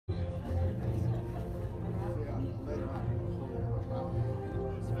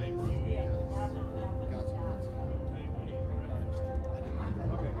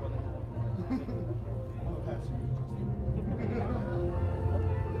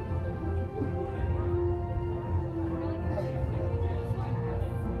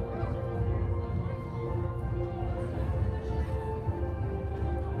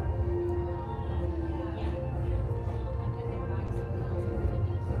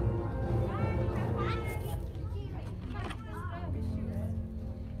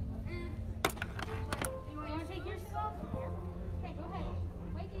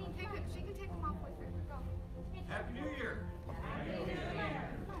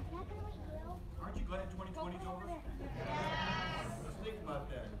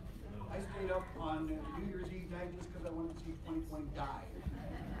on New Year's Eve night just because I wanted to see 2020 die.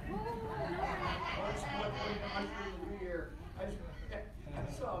 Let's usher in the new year.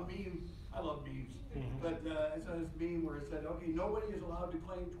 I saw a meme. I love memes. But I saw this meme where it said, okay, nobody is allowed to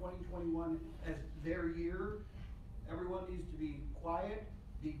claim 2021 as their year. Everyone needs to be quiet,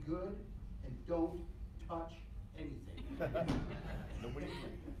 be good, and don't touch anything. Nobody.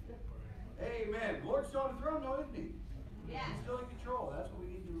 Amen. Lord's still on the throne, though, isn't he? Yeah. He's still in control. That's what we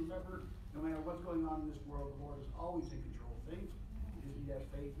need to remember. No matter what's going on in this world, the Lord is always in control of things. We just need to have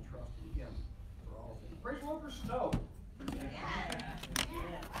faith and trust in Him for all things. Praise the Lord for snow.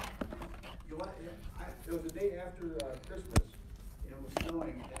 You know what? It was the day after Christmas, and it was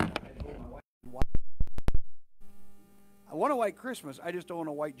snowing, and I told my wife, I want a white Christmas. I just don't want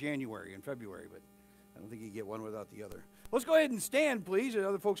a white January and February, but I don't think you get one without the other. Let's go ahead and stand, please. The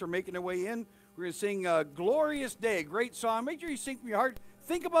other folks are making their way in. We're going to sing Glorious Day, great song. Make sure you sing from your heart.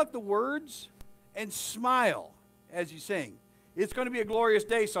 Think about the words and smile as you sing. It's going to be a glorious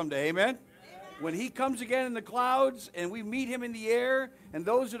day someday, amen? When He comes again in the clouds and we meet Him in the air, and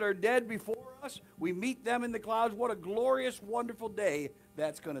those that are dead before us, we meet them in the clouds. What a glorious, wonderful day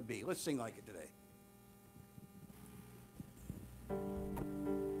that's going to be. Let's sing like it today.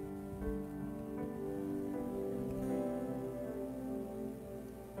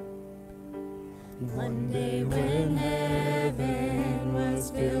 One day when heaven was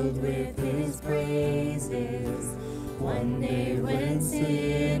filled with His praises, one day when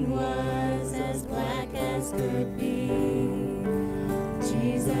sin was as black as could be,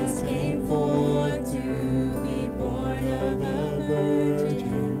 Jesus came forth to be born of a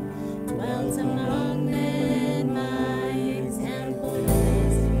virgin, dwelt among men, my example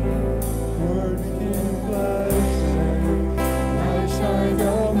is here. Word became flesh, and light shined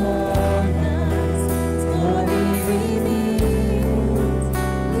among us, His glory revealed,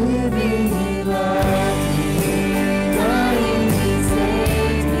 living He loved me, dying He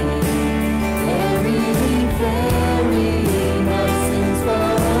saved me, carrying our sins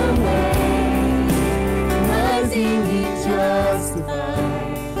far away, rising He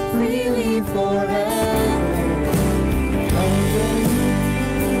justified, freely forever.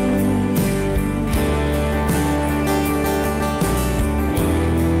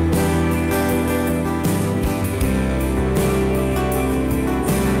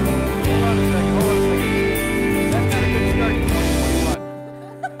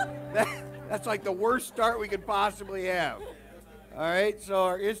 That's like the worst start we could possibly have. All right, so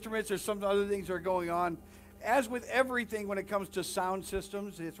our instruments, there's some other things that are going on. As with everything when it comes to sound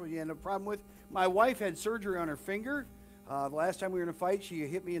systems, that's what you end up with a problem with. My wife had surgery on her finger. The last time we were in a fight, she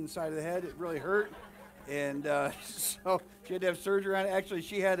hit me in the side of the head. It really hurt. And so she had to have surgery on it. Actually,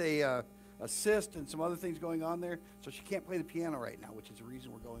 she had a cyst and some other things going on there, so she can't play the piano right now, which is the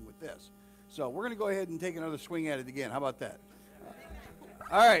reason we're going with this. So we're going to go ahead and take another swing at it again. How about that?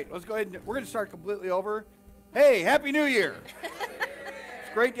 All right, let's go ahead and we're going to start completely over. Hey, Happy New Year.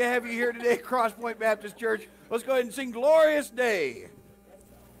 It's great to have you here today at CrossPoint Baptist Church. Let's go ahead and sing Glorious Day.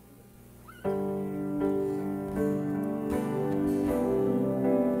 One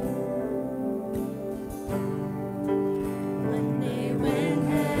day when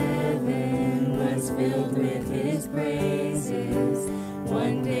heaven was filled with His praises,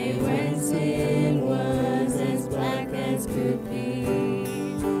 one day when sin was as black as could be,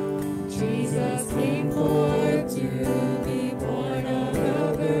 Jesus came forth to be born of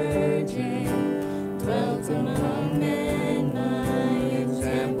a virgin, dwelt among men, my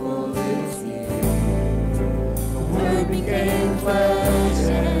example is here. The Word became flesh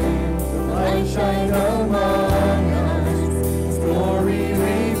and the light shined among us, His glory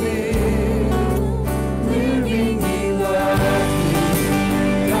revealed, living He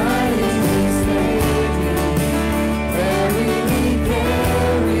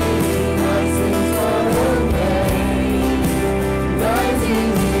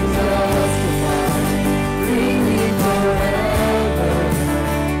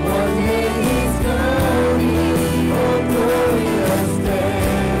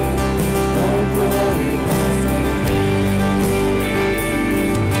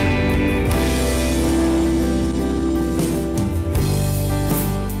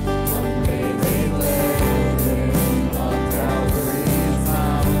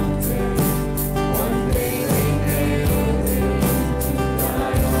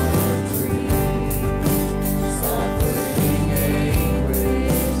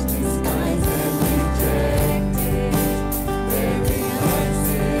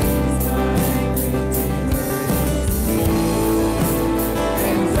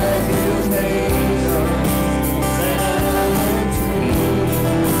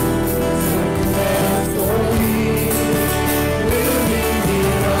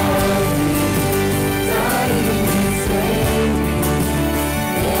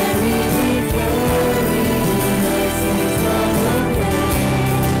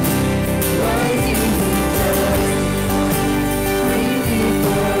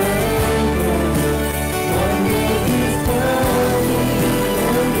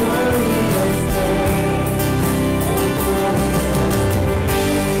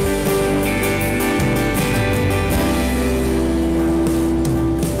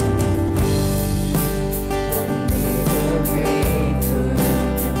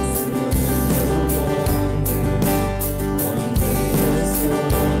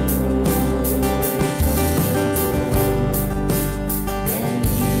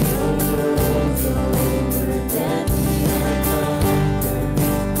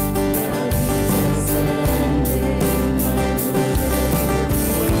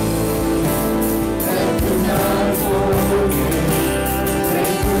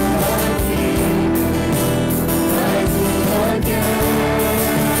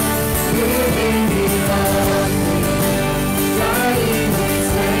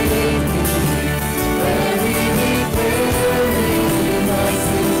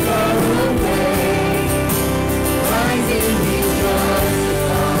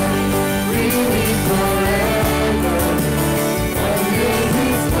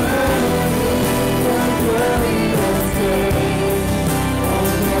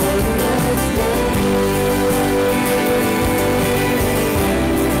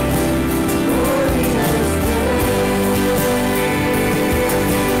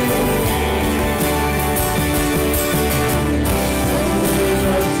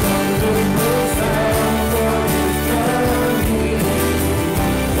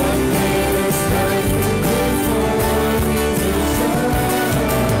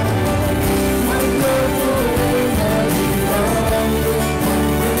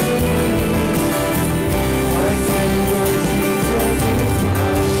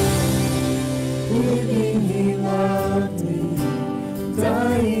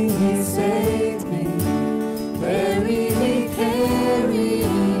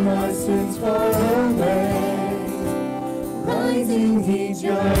each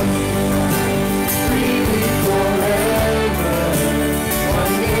other, freely forever.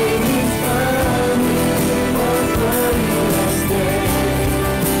 One day he's coming, oh glorious day,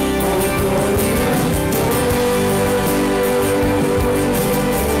 oh glorious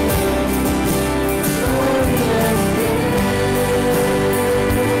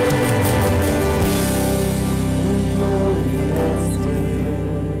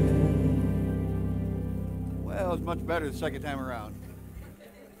Well, it's much better the second time around.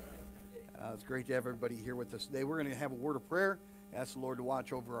 It's great to have everybody here with us today. We're going to have a word of prayer. Ask the Lord to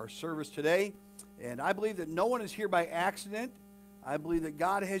watch over our service today. And I believe that no one is here by accident. I believe that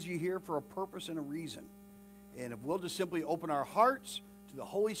God has you here for a purpose and a reason. And if we'll just simply open our hearts to the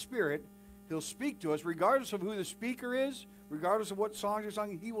Holy Spirit, He'll speak to us regardless of who the speaker is, regardless of what songs are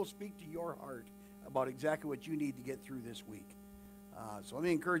sung. He will speak to your heart about exactly what you need to get through this week. So let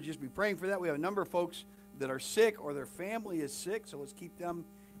me encourage you to be praying for that. We have a number of folks that are sick or their family is sick, so let's keep them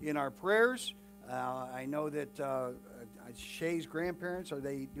in our prayers. I know that Shay's grandparents, are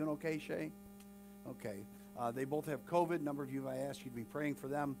they doing okay, Shay? Okay. They both have COVID. A number of you, I asked you to be praying for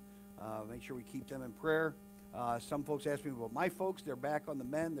them. Make sure we keep them in prayer. Some folks ask me about my folks. They're back on the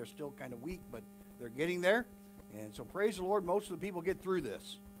mend. They're still kind of weak, but they're getting there. And so praise the Lord, most of the people get through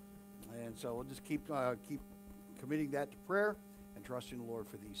this. And so we'll just keep committing that to prayer and trusting the Lord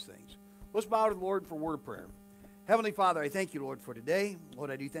for these things. Let's bow to the Lord for a word of prayer. Heavenly Father, I thank you, Lord, for today.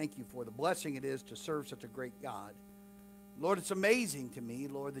 Lord, I do thank you for the blessing it is to serve such a great God. Lord, it's amazing to me,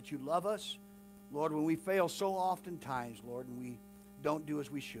 Lord, that you love us. Lord, when we fail so oftentimes, Lord, and we don't do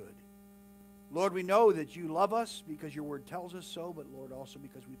as we should. Lord, we know that you love us because your word tells us so, but Lord, also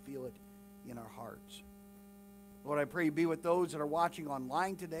because we feel it in our hearts. Lord, I pray you be with those that are watching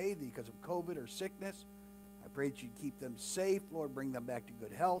online today because of COVID or sickness. I pray that you keep them safe. Lord, bring them back to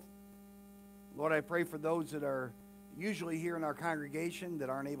good health. Lord, I pray for those that are usually here in our congregation that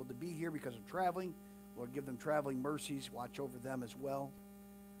aren't able to be here because of traveling. Lord, give them traveling mercies. Watch over them as well.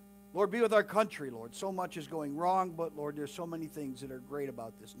 Lord, be with our country, Lord. So much is going wrong, but Lord, there's so many things that are great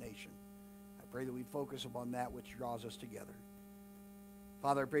about this nation. I pray that we focus upon that which draws us together.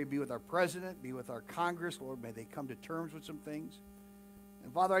 Father, I pray be with our president, be with our Congress. Lord, may they come to terms with some things.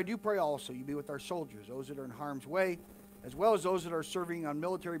 And Father, I do pray also you be with our soldiers, those that are in harm's way, as well as those that are serving on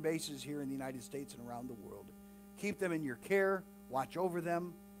military bases here in the United States and around the world. Keep them in your care. Watch over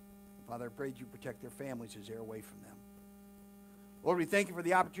them. And Father, I pray that you protect their families as they're away from them. Lord, we thank you for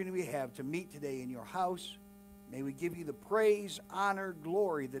the opportunity we have to meet today in your house. May we give you the praise, honor,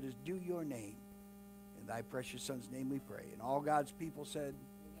 glory that is due your name. In thy precious Son's name we pray. And all God's people said,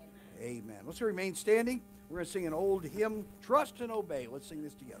 Amen. Amen. Let's remain standing. We're going to sing an old hymn, Trust and Obey. Let's sing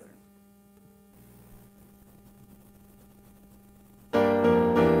this together.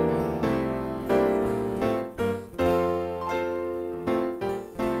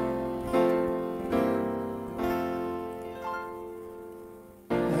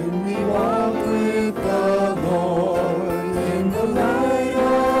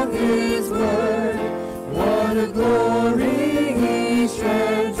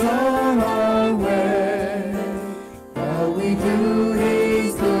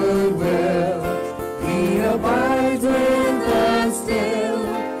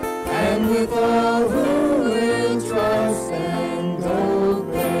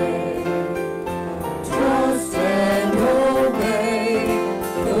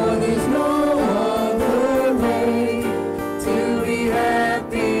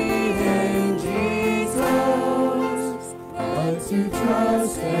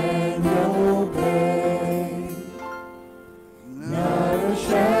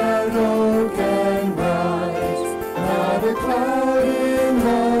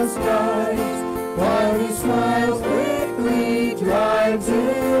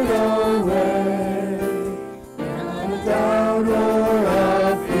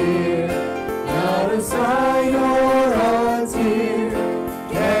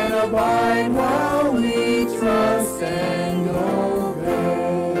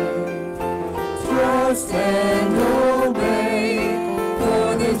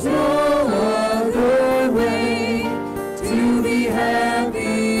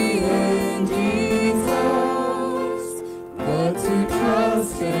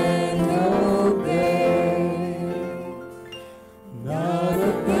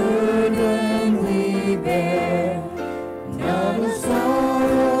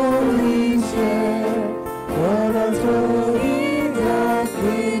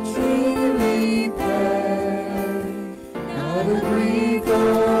 Which we repair.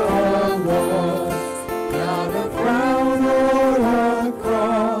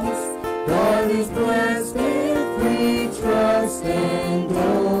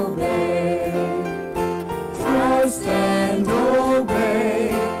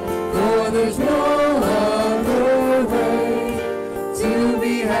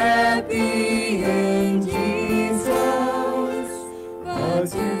 but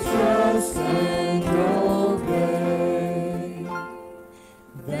to trust and obey.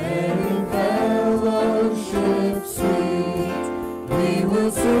 Then in fellowship sweet, we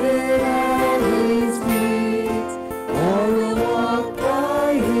will sit at his feet, or we'll walk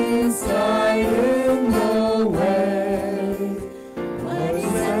by his side in the way. What he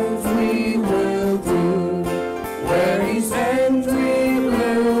sends we will do, where he sends we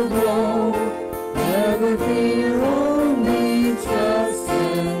will go. Never fear, only trust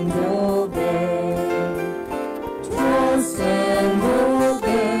and obey. Trust and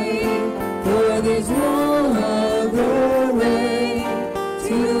obey, for there's no other way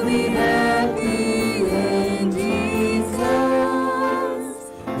to be happy in Jesus,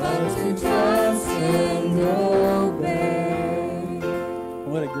 but to trust and obey.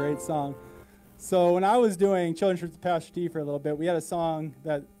 What a great song. So when I was doing children's church with Pastor T for a little bit, we had a song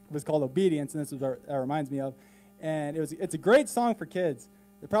that was called Obedience, and this is what that reminds me of. And it's a great song for kids.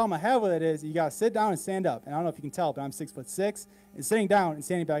 The problem I have with it is you got to sit down and stand up. And I don't know if you can tell, but I'm 6'6", and sitting down and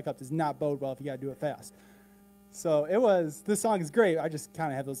standing back up does not bode well if you got to do it fast. So this song is great. I just kind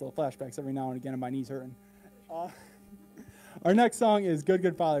of have those little flashbacks every now and again, and my knees hurting. Our next song is Good,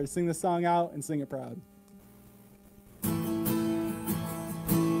 Good Father. Sing this song out and sing it proud.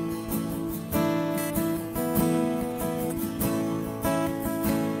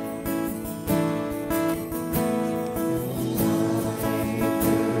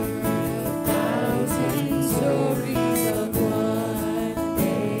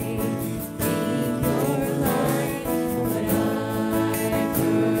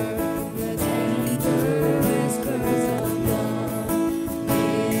 Whispers of love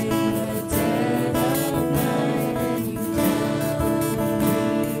in the dead of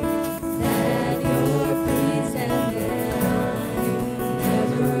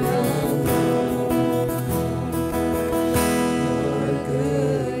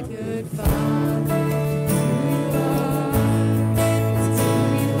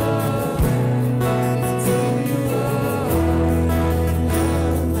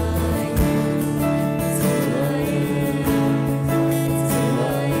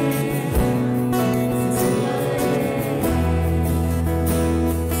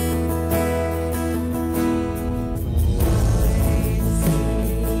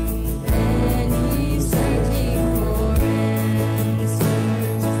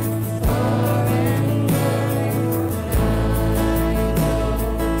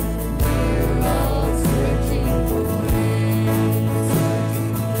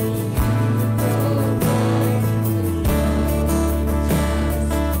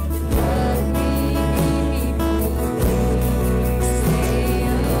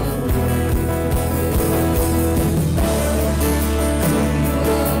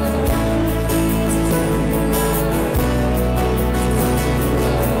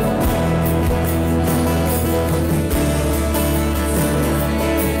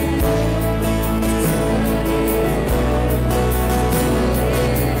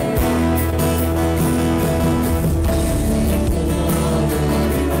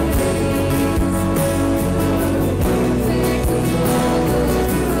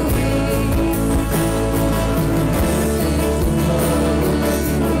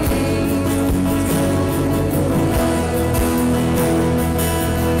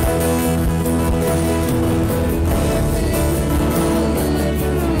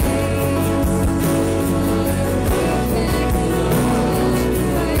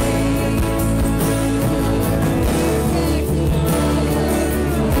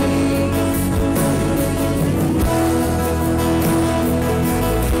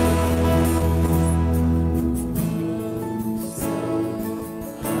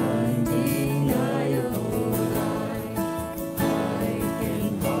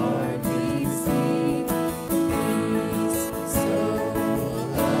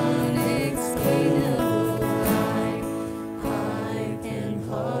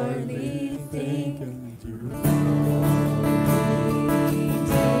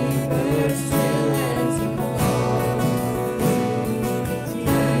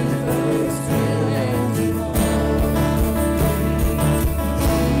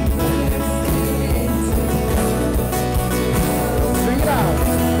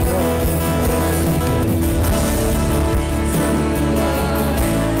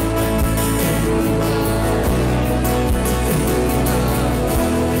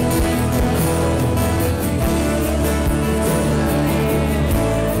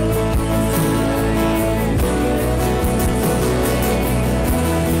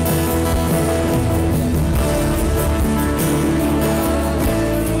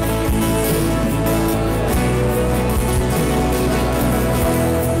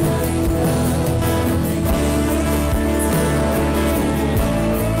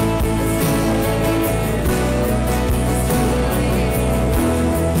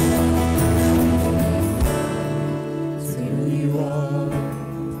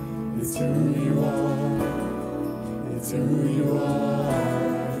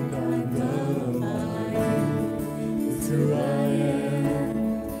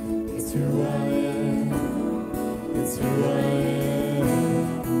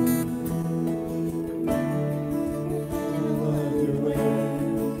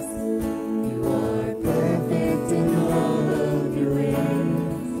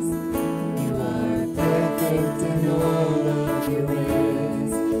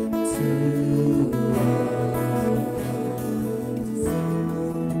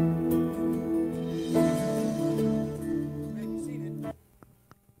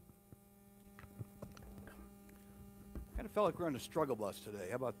like we're on the struggle bus today.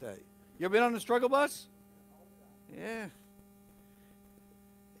 How about that? You ever been on the struggle bus? Yeah.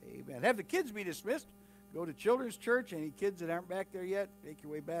 Amen. Have the kids be dismissed. Go to children's church. Any kids that aren't back there yet, make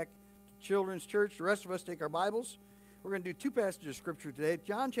your way back to children's church. The rest of us take our Bibles. We're going to do two passages of Scripture today.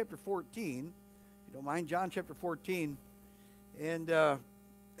 John chapter 14. If you don't mind, John chapter 14. And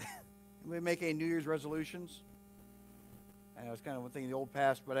we make any New Year's resolutions. I know it's kind of one thing in the old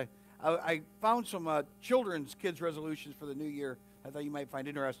past, but I found some children's kids' resolutions for the new year I thought you might find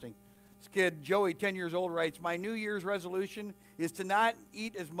interesting. This kid, Joey, 10 years old, writes, "My New Year's resolution is to not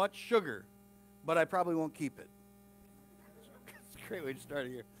eat as much sugar, but I probably won't keep it." It's a great way to start a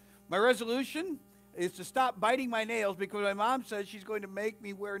year. "My resolution is to stop biting my nails because my mom says she's going to make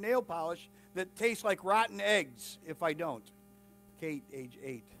me wear nail polish that tastes like rotten eggs if I don't." Kate, age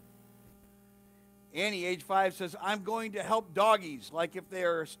 8. Annie, age 5, says, "I'm going to help doggies like if they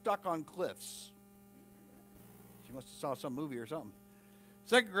are stuck on cliffs." She must have saw some movie or something.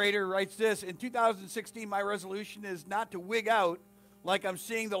 Second grader writes this, "In 2016, my resolution is not to wig out like I'm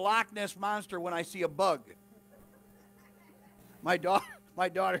seeing the Loch Ness Monster when I see a bug." My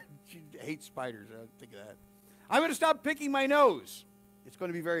daughter, she hates spiders. I think of that. "I'm going to stop picking my nose. It's going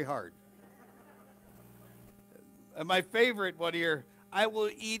to be very hard." And my favorite one here, "I will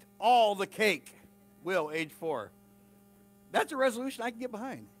eat all the cake." Will, age 4. That's a resolution I can get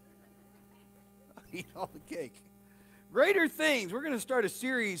behind. I'll eat all the cake. Greater things. We're going to start a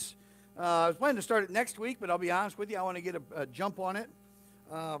series. I was planning to start it next week, but I'll be honest with you, I want to get a jump on it.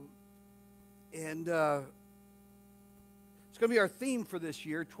 It's going to be our theme for this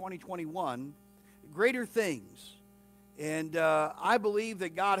year, 2021, greater things. And I believe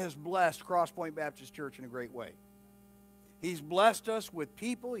that God has blessed CrossPoint Baptist Church in a great way. He's blessed us with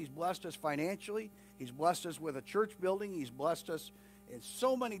people. He's blessed us financially. He's blessed us with a church building. He's blessed us in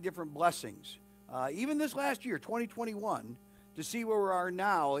so many different blessings. Even this last year, 2021, to see where we are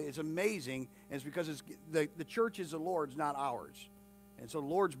now is amazing. And it's because the church is the Lord's, not ours. And so the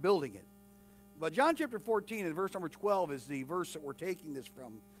Lord's building it. But John chapter 14 and verse number 12 is the verse that we're taking this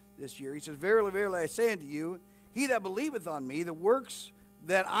from this year. He says, "Verily, verily, I say unto you, he that believeth on me, the works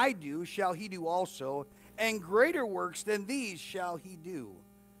that I do shall he do also, and greater works than these shall he do,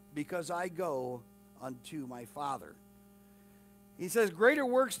 because I go unto my Father." He says, greater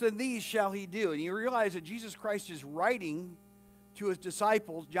works than these shall he do. And you realize that Jesus Christ is writing to his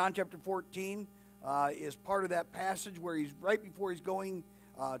disciples. John chapter 14 is part of that passage where he's right before he's going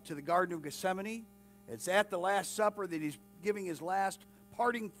to the Garden of Gethsemane. It's at the Last Supper that he's giving his last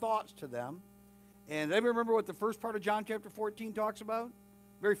parting thoughts to them. And anybody remember what the first part of John chapter 14 talks about?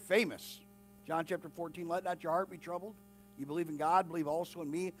 Very famous. John chapter 14, "Let not your heart be troubled. You believe in God, believe also in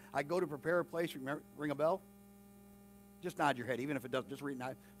me. I go to prepare a place." Remember, ring a bell? Just nod your head, even if it doesn't. Just read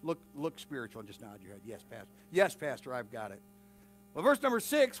it. Look spiritual and just nod your head. Yes, Pastor. Yes, Pastor, I've got it. Well, verse number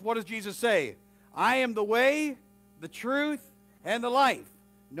 6, what does Jesus say? "I am the way, the truth, and the life.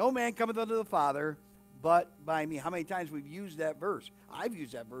 No man cometh unto the Father but by me." How many times we've used that verse? I've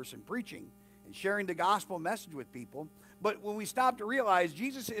used that verse in preaching and sharing the gospel message with people. But when we stop to realize,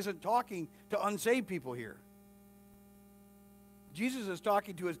 Jesus isn't talking to unsaved people here. Jesus is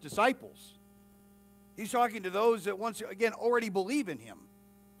talking to his disciples. He's talking to those that once again already believe in him.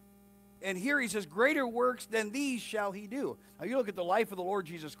 And here he says, greater works than these shall he do. Now you look at the life of the Lord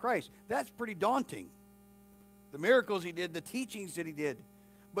Jesus Christ. That's pretty daunting. The miracles he did, the teachings that he did.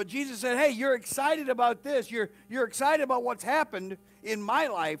 But Jesus said, hey, you're excited about this. You're excited about what's happened in my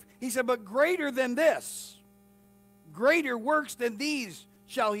life. He said, but greater than this, greater works than these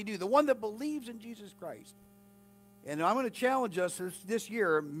shall he do. The one that believes in Jesus Christ. And I'm going to challenge us this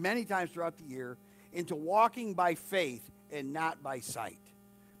year, many times throughout the year, into walking by faith and not by sight.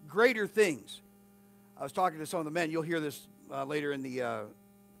 Greater things. I was talking to some of the men. You'll hear this later in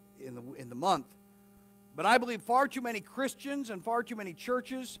the month. But I believe far too many Christians and far too many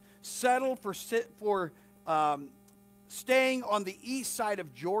churches settle for staying on the east side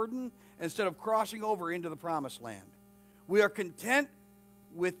of Jordan instead of crossing over into the promised land. We are content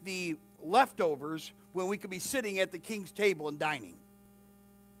with the leftovers when we could be sitting at the king's table and dining.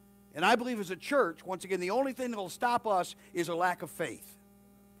 And I believe as a church, once again, the only thing that will stop us is a lack of faith.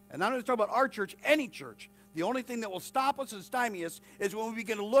 And I'm not just talking about our church, any church. The only thing that will stop us and stymie us is when we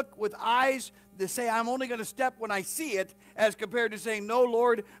begin to look with eyes that say, I'm only going to step when I see it, as compared to saying, no,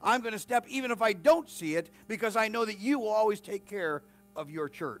 Lord, I'm going to step even if I don't see it, because I know that you will always take care of your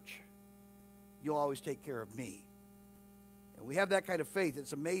church. You'll always take care of me. And we have that kind of faith.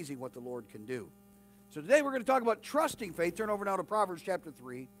 It's amazing what the Lord can do. So today we're going to talk about trusting faith. Turn over now to Proverbs chapter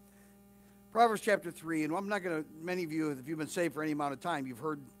 3. Proverbs chapter 3, and I'm not going to, many of you, if you've been saved for any amount of time, you've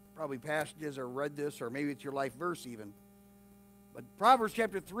heard probably passages or read this, or maybe it's your life verse even. But Proverbs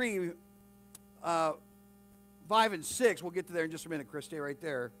chapter 3, 5 and 6, we'll get to there in just a minute, Chris, stay right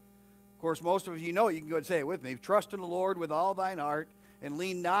there. Of course, most of you know it. You can go and say it with me. Trust in the Lord with all thine heart, and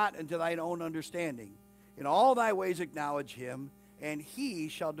lean not unto thine own understanding. In all thy ways acknowledge him, and he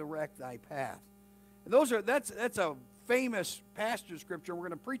shall direct thy path. And that's a famous passage of Scripture. We're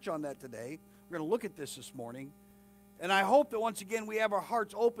going to preach on that today. We're going to look at this morning. And I hope that once again we have our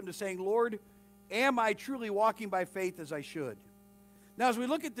hearts open to saying, Lord, am I truly walking by faith as I should? Now, as we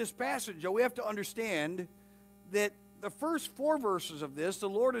look at this passage, we have to understand that the first 4 verses of this, the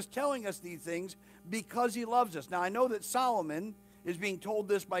Lord is telling us these things because he loves us. Now, I know that Solomon is being told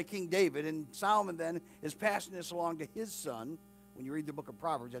this by King David, and Solomon then is passing this along to his son. When you read the book of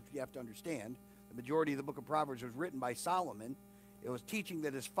Proverbs, that's what you have to understand. The majority of the book of Proverbs was written by Solomon. It was teaching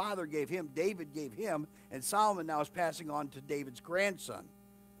that his father gave him, David gave him, and Solomon now is passing on to David's grandson.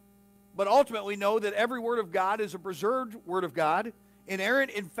 But ultimately, know that every word of God is a preserved word of God,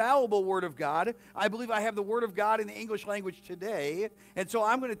 inerrant, infallible word of God. I believe I have the word of God in the English language today, and so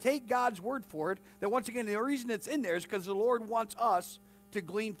I'm going to take God's word for it. That once again, the reason it's in there is because the Lord wants us to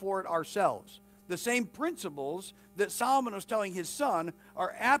glean for it ourselves. The same principles that Solomon was telling his son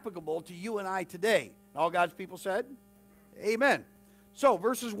are applicable to you and I today. All God's people said? Amen. So,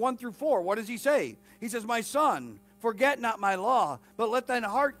 verses 1 through 4, what does he say? He says, my son, forget not my law, but let thine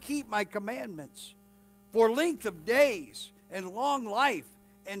heart keep my commandments. For length of days and long life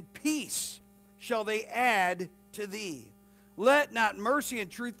and peace shall they add to thee. Let not mercy and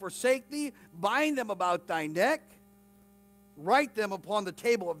truth forsake thee. Bind them about thy neck. Write them upon the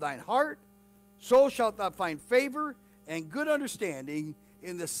table of thine heart. So shalt thou find favor and good understanding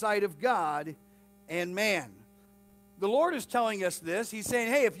in the sight of God and man. The Lord is telling us this. He's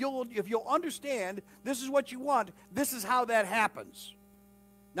saying, hey, if you'll understand this is what you want, this is how that happens.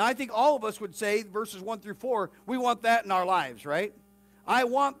 Now, I think all of us would say, verses 1 through 4, we want that in our lives, right? I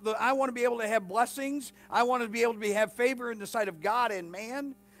want to be able to have blessings. I want to be able to have favor in the sight of God and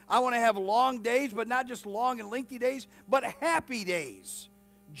man. I want to have long days, but not just long and lengthy days, but happy days,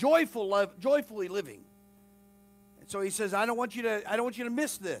 joyfully living. And so he says, I don't want you to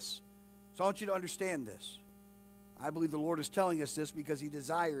miss this. So I want you to understand this. I believe the Lord is telling us this because he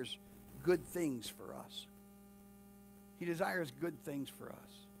desires good things for us. He desires good things for us.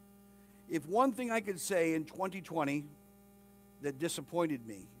 If one thing I could say in 2020 that disappointed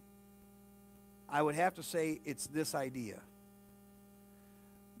me, I would have to say it's this idea.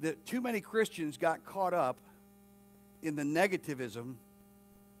 That too many Christians got caught up in the negativism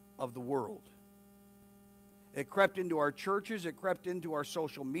of the world. It crept into our churches. It crept into our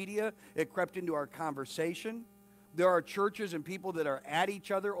social media. It crept into our conversation. There are churches and people that are at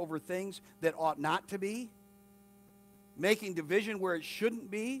each other over things that ought not to be, making division where it shouldn't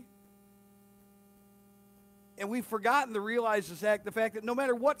be. And we've forgotten to realize the fact that no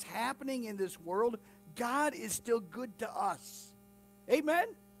matter what's happening in this world, God is still good to us. Amen?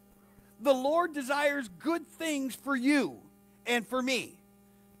 The Lord desires good things for you and for me.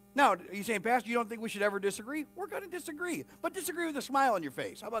 Now, are you saying, Pastor, you don't think we should ever disagree? We're going to disagree, but disagree with a smile on your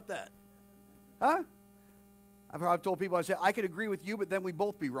face. How about that? Huh? I've told people, I said, I could agree with you, but then we'd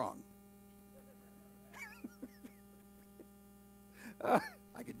both be wrong.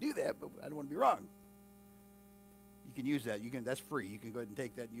 I could do that, but I don't want to be wrong. You can use that. That's free. You can go ahead and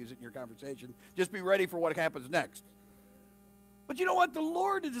take that and use it in your conversation. Just be ready for what happens next. But you know what? The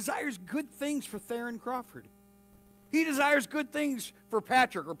Lord desires good things for Theron Crawford. He desires good things for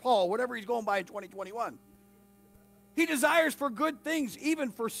Patrick or Paul, whatever he's going by in 2021. He desires for good things even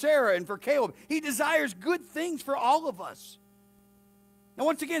for Sarah and for Caleb. He desires good things for all of us. Now,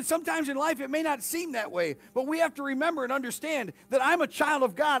 once again, sometimes in life it may not seem that way, but we have to remember and understand that I'm a child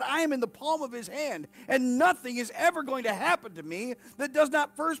of God. I am in the palm of his hand, and nothing is ever going to happen to me that does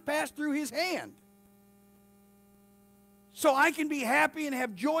not first pass through his hand. So I can be happy and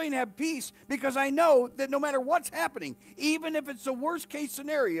have joy and have peace because I know that no matter what's happening, even if it's the worst case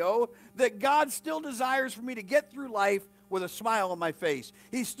scenario, that God still desires for me to get through life with a smile on my face.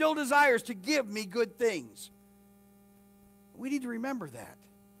 He still desires to give me good things. We need to remember that.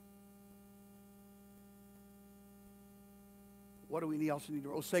 What do we else need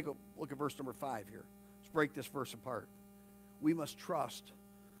to? Let's take a look at verse number 5 here. Let's break this verse apart. We must trust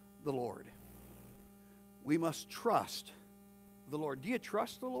the Lord. We must trust the Lord. Do you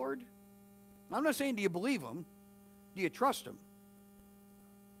trust the Lord? I'm not saying do you believe him. Do you trust him?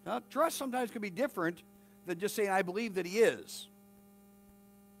 Now, trust sometimes can be different than just saying I believe that he is.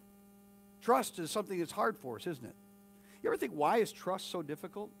 Trust is something that's hard for us, isn't it? You ever think, why is trust so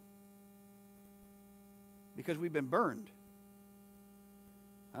difficult? Because we've been burned.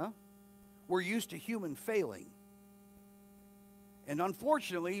 Huh? We're used to human failing. And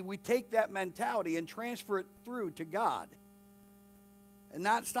unfortunately, we take that mentality and transfer it through to God. And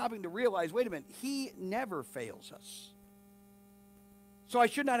not stopping to realize, wait a minute, he never fails us. So I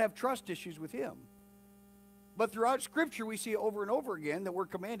should not have trust issues with him. But throughout Scripture, we see over and over again that we're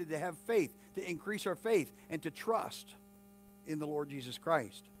commanded to have faith, to increase our faith, and to trust in the Lord Jesus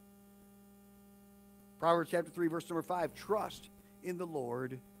Christ. Proverbs chapter 3, verse number 5, trust in the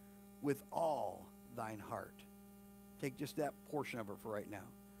Lord with all thine heart. Take just that portion of it for right now.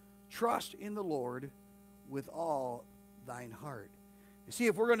 Trust in the Lord with all thine heart. You see,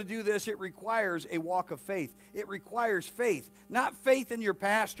 if we're going to do this, it requires a walk of faith. It requires faith, not faith in your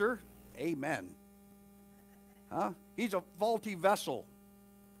pastor. Amen. Huh? He's a faulty vessel.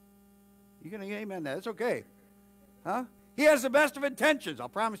 You can amen that. It's okay. Huh? He has the best of intentions. I'll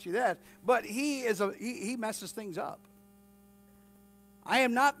promise you that. But he messes things up. I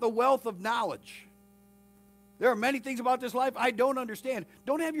am not the wealth of knowledge. There are many things about this life I don't understand.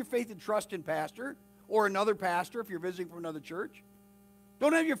 Don't have your faith and trust in pastor or another pastor if you're visiting from another church.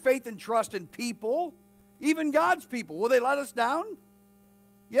 Don't have your faith and trust in people, even God's people. Will they let us down?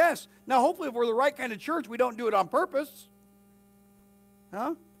 Yes. Now, hopefully, if we're the right kind of church, we don't do it on purpose.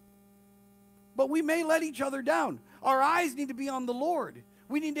 Huh? But we may let each other down. Our eyes need to be on the Lord.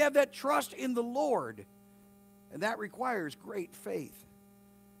 We need to have that trust in the Lord. And that requires great faith.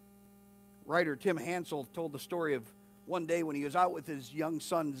 Writer Tim Hansel told the story of one day when he was out with his young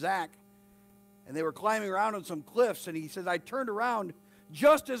son, Zach, and they were climbing around on some cliffs, and he says, I turned around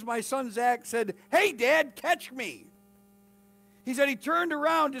just as my son Zach said, hey, Dad, catch me. He said he turned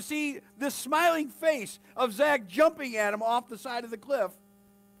around to see this smiling face of Zach jumping at him off the side of the cliff.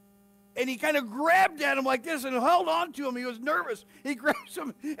 And he kind of grabbed at him like this and held on to him. He was nervous. He grabs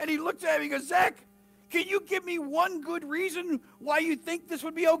him, and he looks at him. He goes, Zach, can you give me one good reason why you think this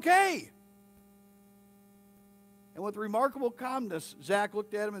would be okay? And with remarkable calmness, Zach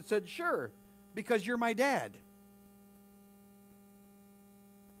looked at him and said, sure, because you're my dad.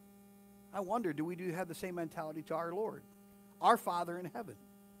 I wonder, do we have the same mentality to our Lord, our Father in heaven?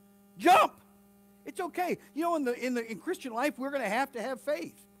 Jump! It's okay. You know, in Christian life, we're going to have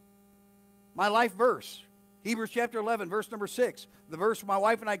faith. My life verse, Hebrews chapter 11, verse number 6, the verse my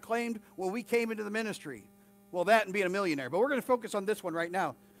wife and I claimed when we came into the ministry. Well, that and being a millionaire. But we're going to focus on this one right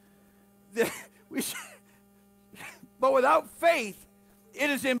now. But without faith, it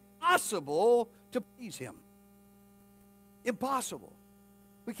is impossible to please him. Impossible.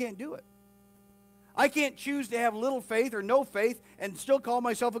 We can't do it. I can't choose to have little faith or no faith and still call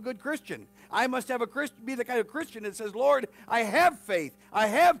myself a good Christian. I must have be the kind of Christian that says, Lord, I have faith, I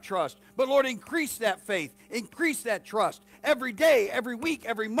have trust, but Lord, increase that faith, increase that trust. Every day, every week,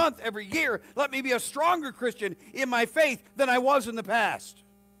 every month, every year, let me be a stronger Christian in my faith than I was in the past.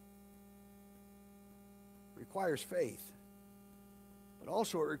 It requires faith, but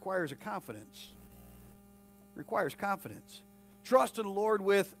also it requires a confidence. It requires confidence. Trust in the Lord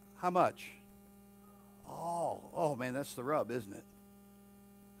with how much? Oh man, that's the rub, isn't it?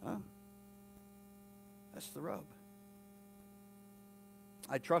 Huh? That's the rub.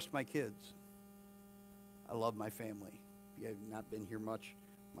 I trust my kids. I love my family. If you have not been here much,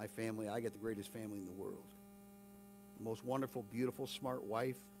 my family, I get the greatest family in the world. The most wonderful, beautiful, smart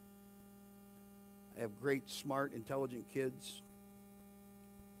wife. I have great, smart, intelligent kids.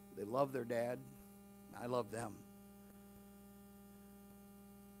 They love their dad. I love them.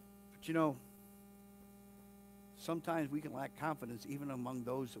 But you know, sometimes we can lack confidence even among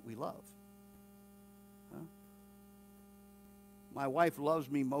those that we love. Huh? My wife loves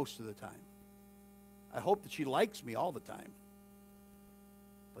me most of the time. I hope that she likes me all the time.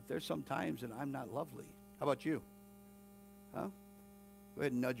 But there's some times that I'm not lovely. How about you? Huh? Go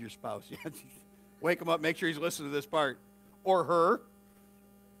ahead and nudge your spouse. Wake him up. Make sure he's listening to this part. Or her.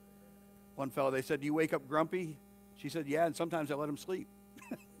 One fellow, they said, do you wake up grumpy? She said, yeah, and sometimes I let him sleep.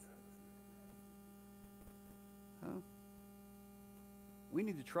 We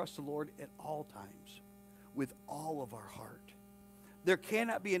need to trust the Lord at all times, with all of our heart. There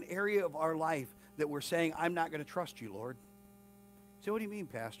cannot be an area of our life that we're saying, I'm not going to trust you, Lord. So what do you mean,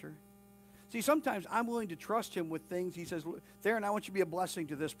 Pastor? See, sometimes I'm willing to trust him with things. He says, Theron, I want you to be a blessing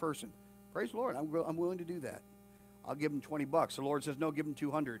to this person. Praise the Lord. I'm willing to do that. I'll give him $20. The Lord says, no, give him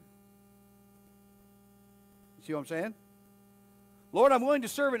 200. You see what I'm saying? Lord, I'm willing to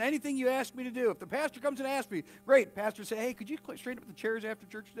serve in anything you ask me to do. If the pastor comes and asks me, great. Pastor say, hey, could you straighten up the chairs after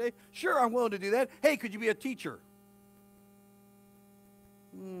church today? Sure, I'm willing to do that. Hey, could you be a teacher?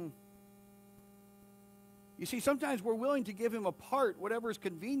 You You see, sometimes we're willing to give him a part, whatever is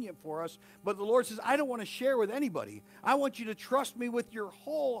convenient for us, but the Lord says, I don't want to share with anybody. I want you to trust me with your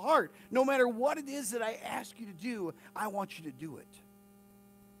whole heart. No matter what it is that I ask you to do, I want you to do it.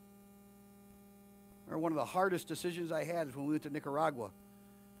 Or one of the hardest decisions I had is when we went to Nicaragua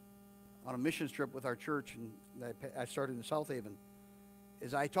on a missions trip with our church, and I started in South Haven.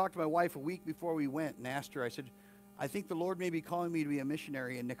 Is I talked to my wife a week before we went and asked her, I said, I think the Lord may be calling me to be a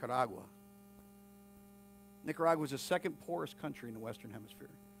missionary in Nicaragua. Nicaragua was the second poorest country in the Western Hemisphere.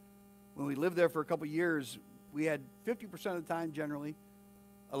 When we lived there for a couple of years, we had 50% of the time, generally,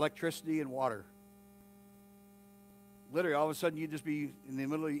 electricity and water. Literally, all of a sudden, you'd just be in the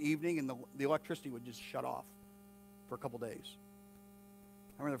middle of the evening, and the electricity would just shut off for a couple of days.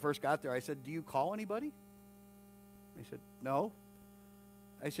 I remember when I first got there, I said, do you call anybody? They said, no.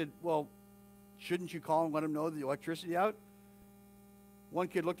 I said, well, shouldn't you call and let them know the electricity out? One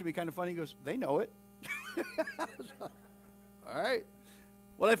kid looked at me kind of funny. He goes, they know it. All right.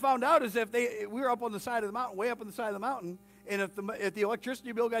 What I found out is if we were up on the side of the mountain, way up on the side of the mountain, and if the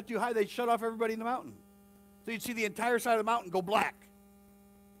electricity bill got too high, they'd shut off everybody in the mountain. So you'd see the entire side of the mountain go black.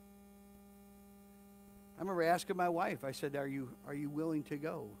 I remember asking my wife, I said, are you willing to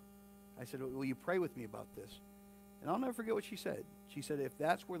go? I said, will you pray with me about this? And I'll never forget what she said. She said, if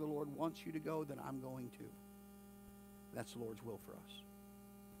that's where the Lord wants you to go, then I'm going to. That's the Lord's will for us.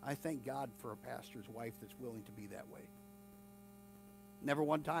 I thank God for a pastor's wife that's willing to be that way. Never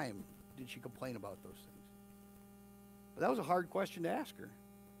one time did she complain about those things. But that was a hard question to ask her,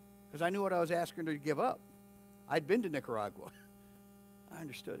 because I knew what I was asking her to give up. I'd been to Nicaragua. I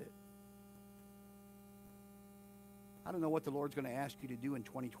understood it. I don't know what the Lord's going to ask you to do in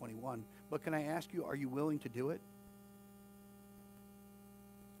 2021, but can I ask you, are you willing to do it?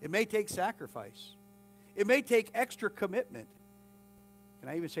 It may take sacrifice. It may take extra commitment. Can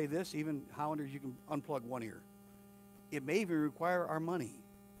I even say this? Even Hollanders, you can unplug one ear. It may even require our money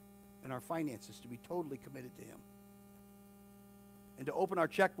and our finances to be totally committed to him. And to open our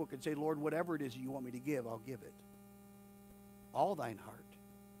checkbook and say, Lord, whatever it is you want me to give, I'll give it. All thine heart.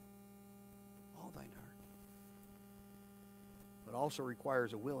 All thine heart. But also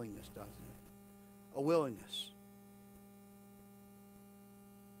requires a willingness, doesn't it? A willingness.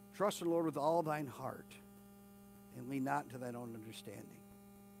 Trust in the Lord with all thine heart, and lean not into thine own understanding.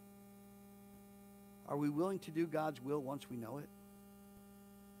 Are we willing to do God's will once we know it?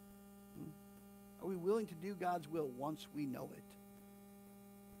 Are we willing to do God's will once we know it?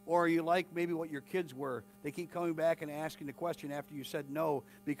 Or are you like maybe what your kids were? They keep coming back and asking the question after you said no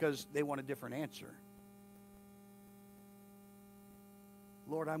because they want a different answer.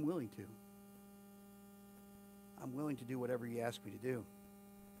 Lord, I'm willing to. I'm willing to do whatever you ask me to do.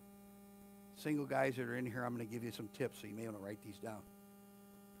 Single guys that are in here, I'm going to give you some tips, so you may want to write these down.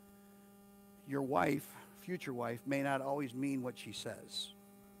 Your wife, future wife, may not always mean what she says.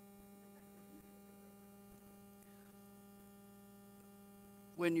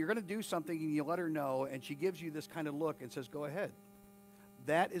 When you're going to do something and you let her know and she gives you this kind of look and says, go ahead,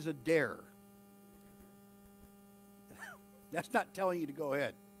 that is a dare. That's not telling you to go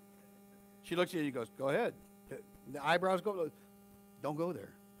ahead. She looks at you and goes, go ahead. The eyebrows go, don't go there.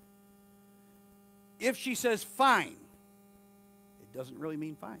 If she says fine, it doesn't really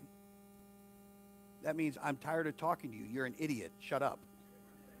mean fine. That means I'm tired of talking to you. You're an idiot. Shut up.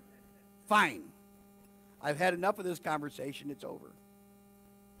 Fine. I've had enough of this conversation. It's over.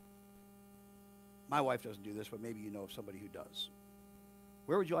 My wife doesn't do this, but maybe you know of somebody who does.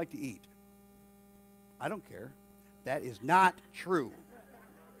 Where would you like to eat? I don't care. That is not true.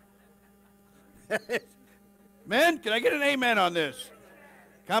 Men, can I get an amen on this?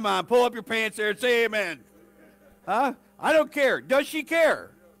 Come on, pull up your pants there and say amen. Huh? I don't care. Does she care?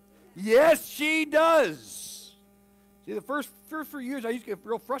 Yes, she does. See, the first 4 years, I used to get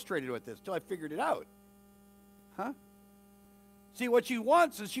real frustrated with this until I figured it out. Huh? See, what she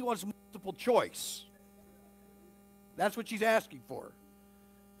wants is she wants multiple choice. That's what she's asking for.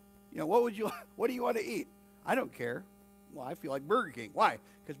 You know, what do you want to eat? I don't care. Well, I feel like Burger King. Why?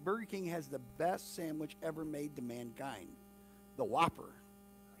 Because Burger King has the best sandwich ever made to mankind, the Whopper.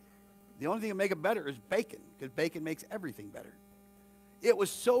 The only thing that makes it better is bacon, because bacon makes everything better. It was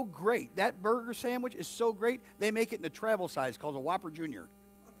so great. That burger sandwich is so great, they make it in a travel size called a Whopper Jr.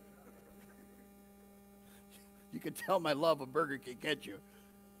 You can tell my love of Burger King, can't you?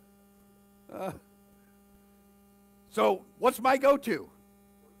 So, what's my go-to?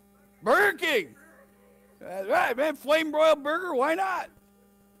 Burger King. That's right, man. Flame broiled burger, why not?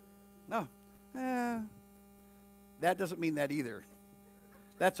 No. That doesn't mean that either.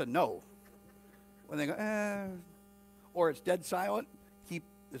 That's a no. When they go, or it's dead silent,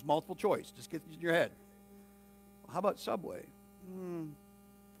 there's multiple choice. Just get it in your head. How about Subway?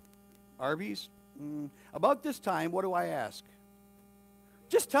 Arby's? About this time, what do I ask?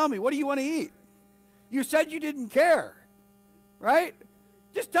 Just tell me, what do you want to eat? You said you didn't care, right?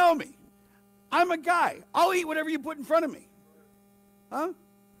 Just tell me. I'm a guy. I'll eat whatever you put in front of me. Huh?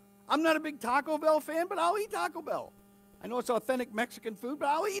 I'm not a big Taco Bell fan, but I'll eat Taco Bell. I know it's authentic Mexican food, but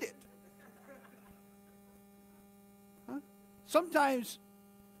I'll eat it. Huh? Sometimes,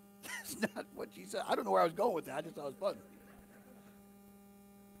 that's not what she said. I don't know where I was going with that. I just thought it was fun.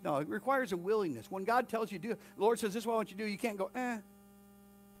 No, it requires a willingness. When God tells you to do it, the Lord says, this is what I want you to do, you can't go,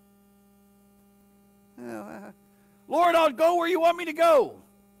 Lord, I'll go where you want me to go.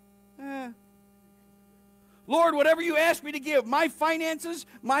 Lord, whatever you ask me to give, my finances,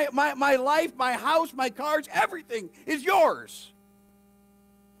 my life, my house, my cars, everything is yours.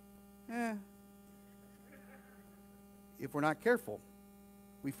 If we're not careful,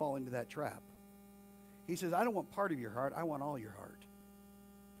 we fall into that trap. He says, I don't want part of your heart, I want all your heart.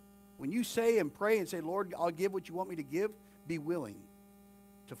 When you say and pray and say, Lord, I'll give what you want me to give, be willing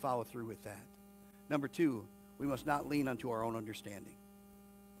to follow through with that. Number 2, we must not lean unto our own understanding.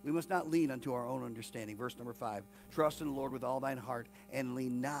 We must not lean unto our own understanding. Verse number 5, trust in the Lord with all thine heart and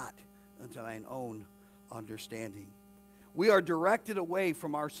lean not unto thine own understanding. We are directed away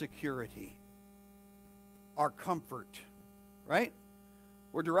from our security, our comfort, right?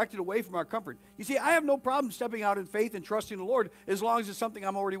 We're directed away from our comfort. You see, I have no problem stepping out in faith and trusting the Lord as long as it's something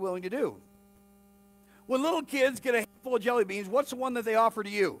I'm already willing to do. When little kids get a handful of jelly beans, what's the one that they offer to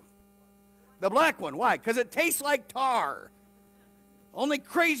you? The black one. Why? Because it tastes like tar. Only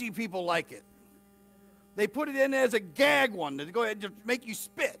crazy people like it. They put it in as a gag one to go ahead and just make you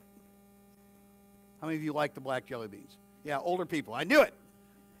spit. How many of you like the black jelly beans? Yeah, older people. I knew it.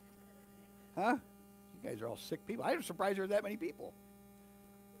 Huh? You guys are all sick people. I'm surprised there are that many people.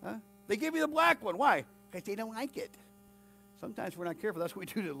 Huh? They give you the black one. Why? Because they don't like it. Sometimes if we're not careful, that's what we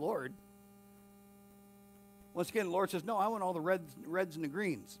do to the Lord. Once again, the Lord says, no, I want all the reds and the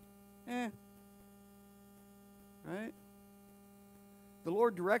greens. Right? The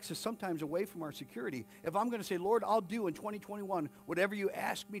Lord directs us sometimes away from our security. If I'm going to say, Lord, I'll do in 2021 whatever you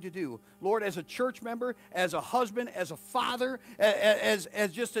ask me to do. Lord, as a church member, as a husband, as a father, as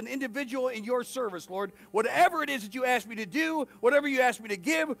just an individual in your service, Lord, whatever it is that you ask me to do, whatever you ask me to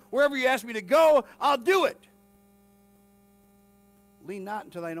give, wherever you ask me to go, I'll do it. Lean not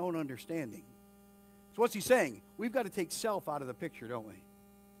into thine own understanding. So what's he saying? We've got to take self out of the picture, don't we?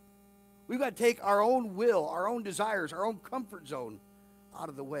 We've got to take our own will, our own desires, our own comfort zone out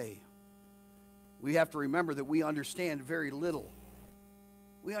of the way. We have to remember that we understand very little.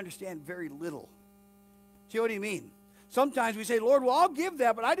 We understand very little. See what do you mean? Sometimes we say, Lord, well, I'll give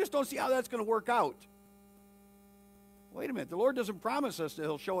that, but I just don't see how that's going to work out. Wait a minute. The Lord doesn't promise us that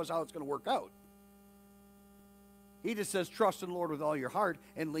he'll show us how it's going to work out. He just says, trust in the Lord with all your heart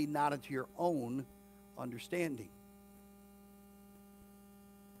and lean not into your own understanding.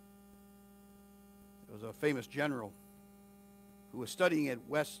 There was a famous general who was studying at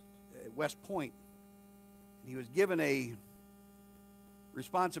West Point. He was given a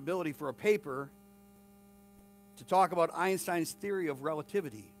responsibility for a paper to talk about Einstein's theory of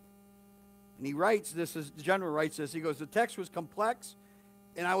relativity. And he writes this, as the general writes this, he goes, the text was complex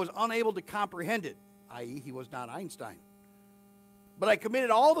and I was unable to comprehend it, i.e. he was not Einstein. But I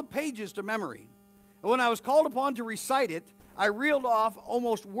committed all the pages to memory. And when I was called upon to recite it, I reeled off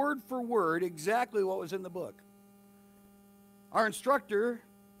almost word for word exactly what was in the book. Our instructor,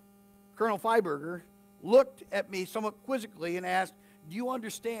 Colonel Feiberger, looked at me somewhat quizzically and asked, do you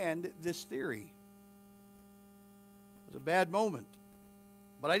understand this theory? It was a bad moment.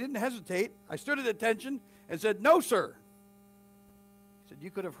 But I didn't hesitate. I stood at attention and said, no, sir. He said,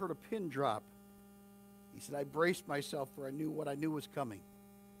 you could have heard a pin drop. He said, I braced myself for I knew what I knew was coming.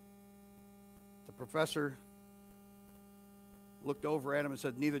 The professor looked over at him and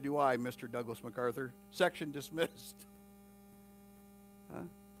said, neither do I, Mr. Douglas MacArthur. Section dismissed. Huh?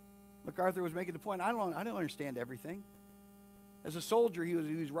 MacArthur was making the point, I don't understand everything. As a soldier he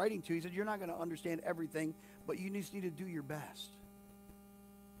was writing to, he said, you're not going to understand everything, but you just need to do your best.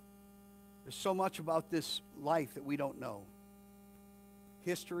 There's so much about this life that we don't know.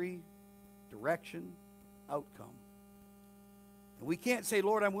 History, direction, outcome. And we can't say,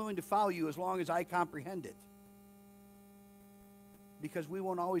 Lord, I'm willing to follow you as long as I comprehend it. Because we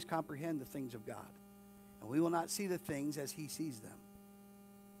won't always comprehend the things of God. And we will not see the things as he sees them.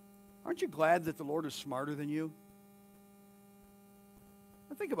 Aren't you glad that the Lord is smarter than you?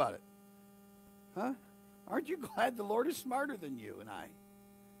 Now think about it. Huh? Aren't you glad the Lord is smarter than you and I?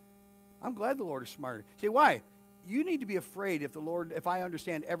 I'm glad the Lord is smarter. See, why? You need to be afraid if I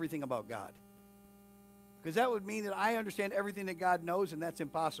understand everything about God. Because that would mean that I understand everything that God knows, and that's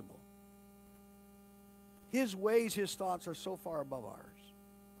impossible. His ways, his thoughts are so far above ours.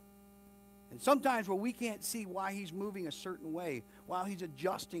 And sometimes when we can't see why he's moving a certain way, while he's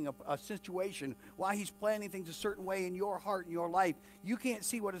adjusting a situation, why he's planning things a certain way in your heart and your life, you can't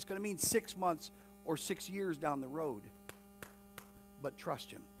see what it's going to mean 6 months or 6 years down the road. But trust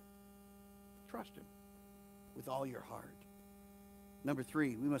him. Trust him with all your heart. Number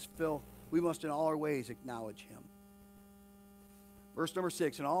 3, we must in all our ways acknowledge him. Verse number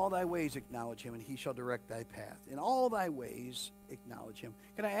 6, in all thy ways acknowledge him, and he shall direct thy path. In all thy ways acknowledge him.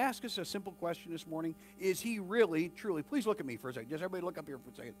 Can I ask us a simple question this morning? Is he really, truly, please look at me for a second. Just everybody look up here for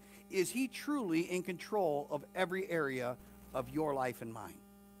a second. Is he truly in control of every area of your life and mine?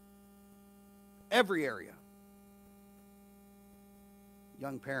 Every area.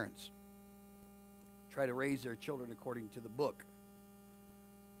 Young parents try to raise their children according to the book.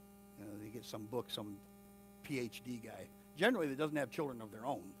 You know, they get some book, some PhD guy. Generally, that doesn't have children of their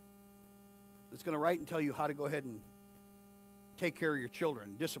own. It's going to write and tell you how to go ahead and take care of your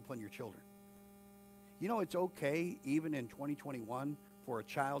children, discipline your children. You know, it's okay, even in 2021, for a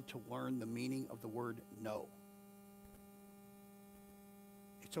child to learn the meaning of the word no.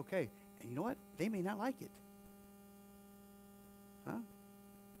 It's okay. And you know what? They may not like it. Huh?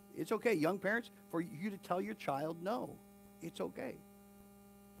 It's okay, young parents, for you to tell your child no. It's okay.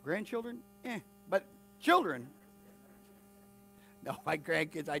 Grandchildren? But children... No, my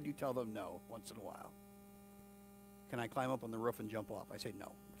grandkids, I do tell them no once in a while. Can I climb up on the roof and jump off? I say no,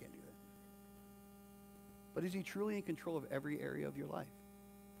 you can't do that. But is he truly in control of every area of your life?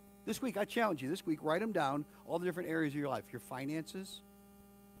 This week, I challenge you. This week, write them down, all the different areas of your life. Your finances,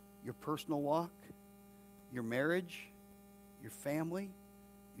 your personal walk, your marriage, your family,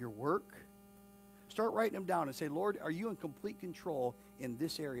 your work. Start writing them down and say, Lord, are you in complete control in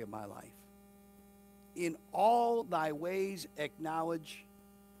this area of my life? In all thy ways acknowledge.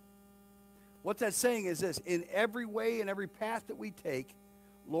 What that's saying is this: in every way and every path that we take,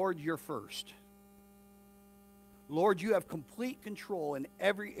 Lord, you're first. Lord, you have complete control in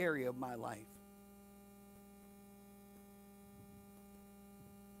every area of my life.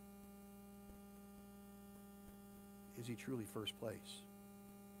 Is he truly first place?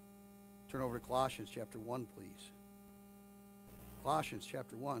 Turn over to Colossians chapter 1, please. Colossians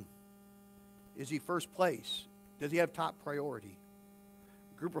chapter 1. Is he first place? Does he have top priority?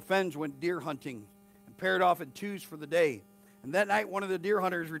 A group of friends went deer hunting and paired off in twos for the day. And that night, one of the deer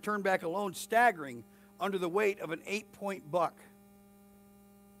hunters returned back alone, staggering under the weight of an 8-point buck.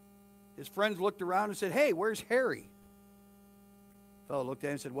 His friends looked around and said, "Hey, where's Harry?" The fellow looked at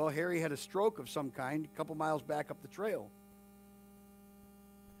him and said, "Well, Harry had a stroke of some kind a couple miles back up the trail."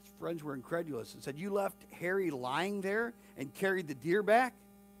 His friends were incredulous and said, "You left Harry lying there and carried the deer back?"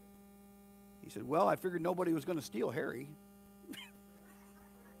 He said, "Well, I figured nobody was going to steal Harry."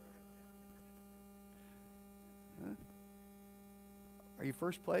 Huh? Are you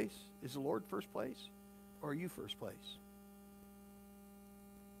first place? Is the Lord first place? Or are you first place?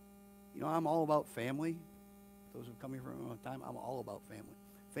 You know, I'm all about family. Those who have come here for a long time, I'm all about family.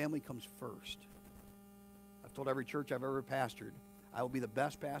 Family comes first. I've told every church I've ever pastored, I will be the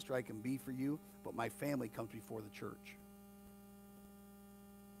best pastor I can be for you, but my family comes before the church.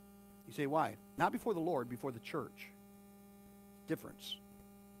 You say, why? Not before the Lord, before the church. Difference.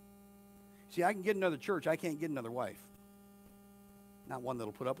 See, I can get another church. I can't get another wife. Not one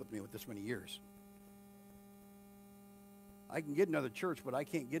that'll put up with me with this many years. I can get another church, but I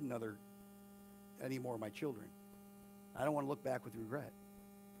can't get any more of my children. I don't want to look back with regret.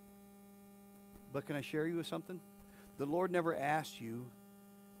 But can I share you with something? The Lord never asked you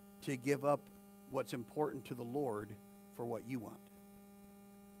to give up what's important to the Lord for what you want.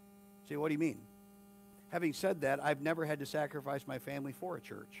 Say, what do you mean? Having said that, I've never had to sacrifice my family for a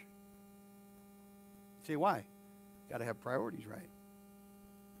church. Say, why? Got to have priorities right.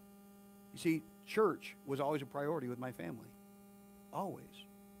 You see, church was always a priority with my family. Always.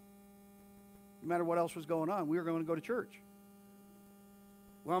 No matter what else was going on, we were going to go to church.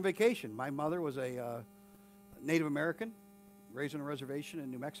 We're on vacation. My mother was a Native American, raised on a reservation in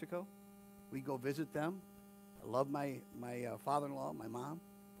New Mexico. We'd go visit them. I love my father-in-law, my mom.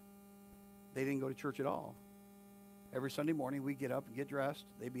 They didn't go to church at all. Every Sunday morning, we'd get up and get dressed.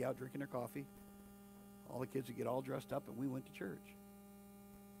 They'd be out drinking their coffee. All the kids would get all dressed up, and we went to church.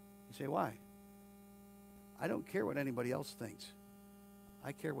 You say, why? I don't care what anybody else thinks.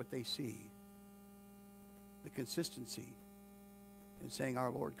 I care what they see. The consistency in saying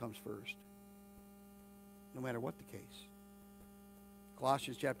our Lord comes first, no matter what the case.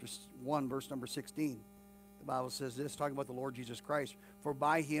 Colossians chapter 1, verse number 16. The Bible says this, talking about the Lord Jesus Christ. For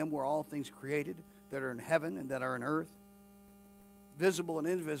by him were all things created, that are in heaven and that are in earth, visible and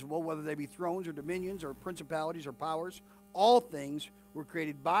invisible, whether they be thrones or dominions or principalities or powers, all things were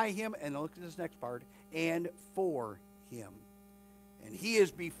created by him, and look at this next part, and for him. And he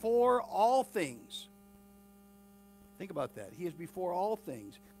is before all things. Think about that. He is before all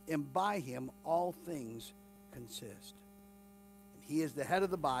things, and by him all things consist. And he is the head of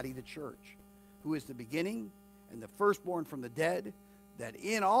the body, the church, who is the beginning and the firstborn from the dead, that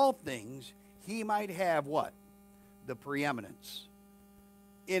in all things he might have what? The preeminence.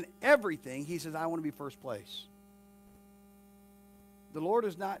 In everything, he says, I want to be first place. The Lord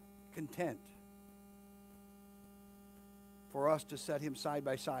is not content for us to set him side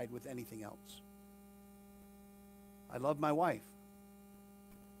by side with anything else. I love my wife.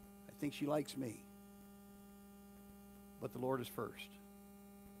 I think she likes me. But the Lord is first.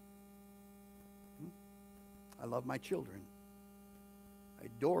 I love my children. I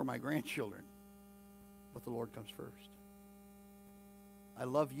adore my grandchildren. But the Lord comes first. I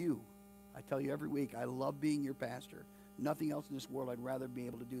love you. I tell you every week, I love being your pastor. Nothing else in this world I'd rather be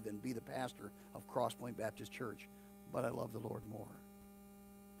able to do than be the pastor of CrossPoint Baptist Church. But I love the Lord more.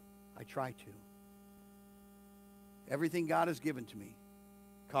 I try to. Everything God has given to me,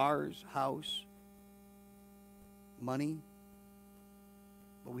 cars, house, money,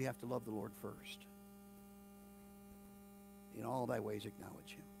 but we have to love the Lord first. In all thy ways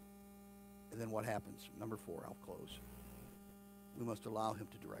acknowledge him. And then what happens? Number 4, I'll close. We must allow him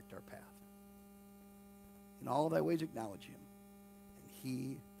to direct our path. In all thy ways acknowledge him, and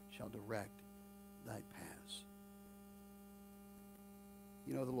he shall direct thy paths.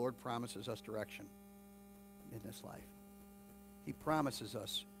 You know, the Lord promises us direction in this life. He promises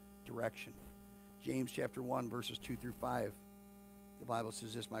us direction. James chapter 1, verses 2 through 5. The Bible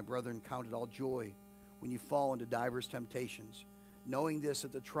says this, my brethren, count it all joy when you fall into divers temptations, knowing this,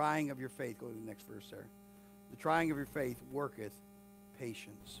 that the trying of your faith, go to the next verse there, the trying of your faith worketh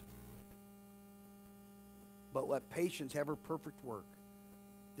patience. But let patience have her perfect work,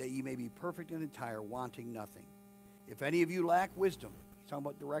 that ye may be perfect and entire, wanting nothing. If any of you lack wisdom, he's talking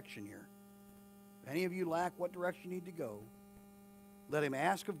about direction here. If any of you lack what direction you need to go, let him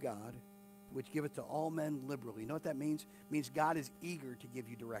ask of God, which giveth to all men liberally. You know what that means? It means God is eager to give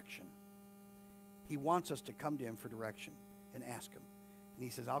you direction. He wants us to come to him for direction and ask him. And he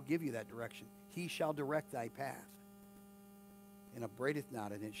says, I'll give you that direction. He shall direct thy path. And upbraideth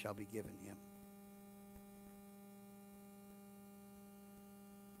not, and it shall be given him.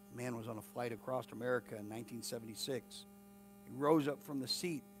 A man was on a flight across America in 1976. He rose up from the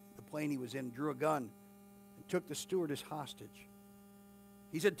seat, the plane he was in, drew a gun, and took the stewardess hostage.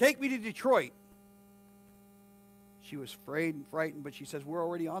 He said, take me to Detroit. She was afraid and frightened, but she says, we're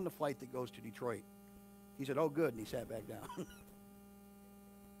already on the flight that goes to Detroit. He said, oh, good, and he sat back down.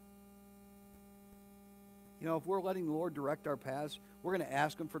 You know, if we're letting the Lord direct our paths, we're going to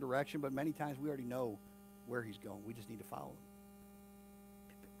ask him for direction, but many times we already know where he's going. We just need to follow him.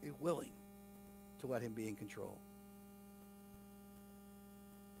 Be willing to let him be in control.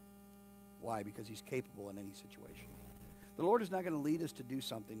 Why? Because he's capable in any situation. The Lord is not going to lead us to do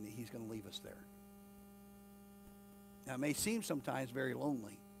something that he's going to leave us there. Now, it may seem sometimes very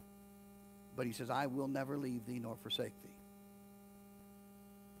lonely, but he says, I will never leave thee nor forsake thee.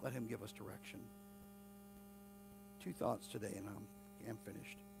 Let him give us direction. 2 thoughts today, and I'm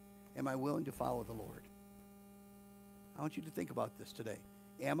finished. Am I willing to follow the Lord? I want you to think about this today.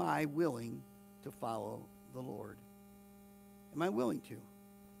 Am I willing to follow the Lord? Am I willing to?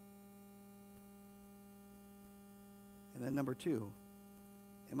 And then number 2,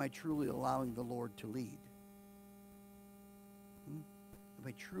 am I truly allowing the Lord to lead? Am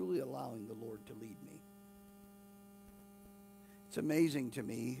I truly allowing the Lord to lead me? It's amazing to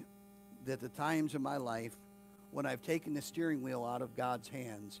me that the times in my life when I've taken the steering wheel out of God's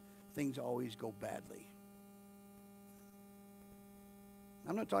hands, things always go badly.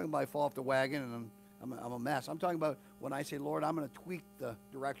 I'm not talking about I fall off the wagon and I'm a mess. I'm talking about when I say, Lord, I'm going to tweak the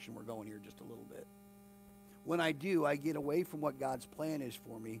direction we're going here just a little bit. When I do, I get away from what God's plan is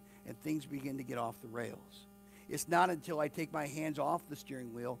for me, and things begin to get off the rails. It's not until I take my hands off the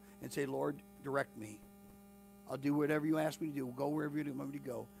steering wheel and say, Lord, direct me. I'll do whatever you ask me to do. We'll go wherever you want me to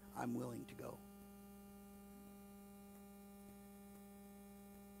go. I'm willing to go.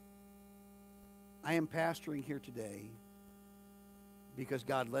 I am pastoring here today because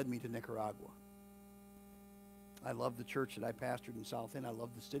God led me to Nicaragua. I love the church that I pastored in South End. I love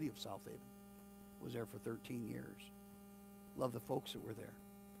the city of South Haven. Was there for 13 years. Love the folks that were there.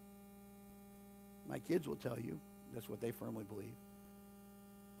 My kids will tell you that's what they firmly believe.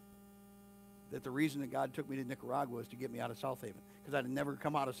 that the reason that God took me to Nicaragua is to get me out of South Haven, because I'd never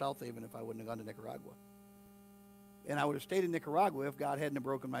come out of South Haven if I wouldn't have gone to Nicaragua. And I would have stayed in Nicaragua if God hadn't have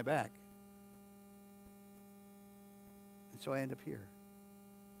broken my back. And so I end up here.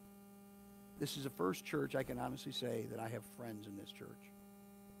 This is the first church I can honestly say that I have friends in this church.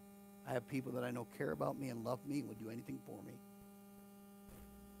 I have people that I know care about me and love me and would do anything for me.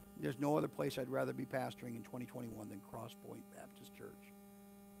 There's no other place I'd rather be pastoring in 2021 than CrossPoint Baptist Church.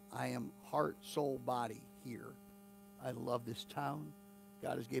 I am heart, soul, body here. I love this town.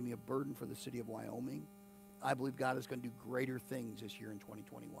 God has given me a burden for the city of Wyoming. I believe God is going to do greater things this year in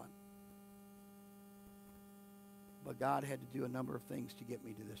 2021. But God had to do a number of things to get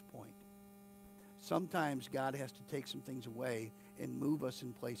me to this point. Sometimes God has to take some things away and move us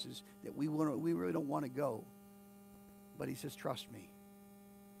in places that we really don't want to go. But he says, trust me.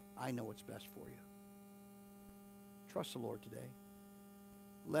 I know what's best for you. Trust the Lord today.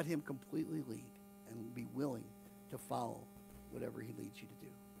 Let him completely lead and be willing to follow whatever he leads you to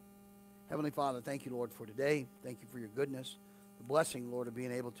do. Heavenly Father, thank you, Lord, for today. Thank you for your goodness. The blessing, Lord, of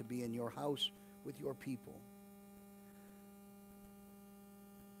being able to be in your house with your people.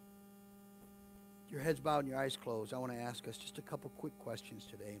 Your heads bowed and your eyes closed. I want to ask us just a couple quick questions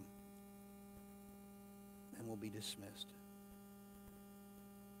today, and we'll be dismissed.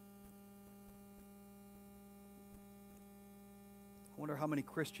 I wonder how many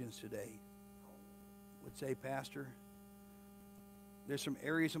Christians today would say, Pastor, there's some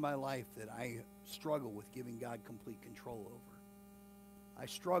areas of my life that I struggle with giving God complete control over. I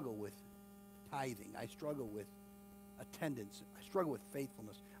struggle with tithing. I struggle with attendance. I struggle with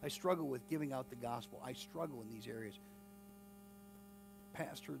faithfulness. I struggle with giving out the gospel. I struggle in these areas.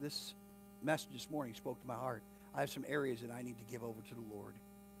 Pastor, this message this morning spoke to my heart. I have some areas that I need to give over to the Lord.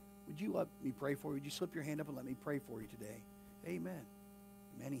 Would you let me pray for you? Would you slip your hand up and let me pray for you today? Amen.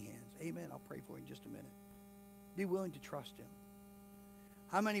 Many hands. Amen. I'll pray for you in just a minute. Be willing to trust him.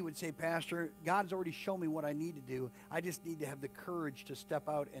 How many would say, Pastor, God's already shown me what I need to do. I just need to have the courage to step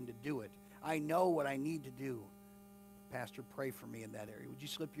out and to do it. I know what I need to do. Pastor, pray for me in that area. Would you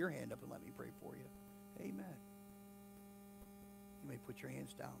slip your hand up and let me pray for you? Amen. You may put your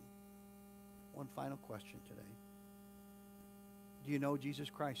hands down. One final question today. Do you know Jesus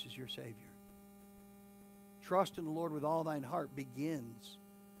Christ is your Savior? Trust in the Lord with all thine heart begins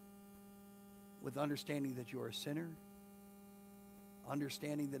with understanding that you are a sinner,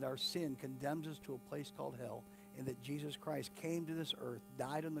 understanding that our sin condemns us to a place called hell, and that Jesus Christ came to this earth,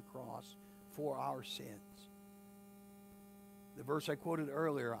 died on the cross for our sins. The verse I quoted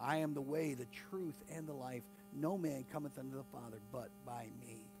earlier, I am the way, the truth, and the life. No man cometh unto the Father but by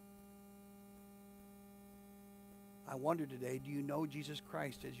me. I wonder today, do you know Jesus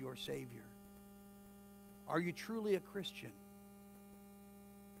Christ as your Savior? Are you truly a Christian?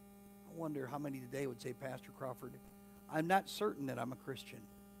 I wonder how many today would say, Pastor Crawford, I'm not certain that I'm a Christian.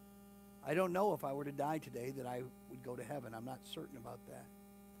 I don't know if I were to die today that I would go to heaven. I'm not certain about that.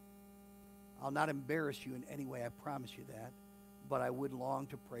 I'll not embarrass you in any way, I promise you that. But I would long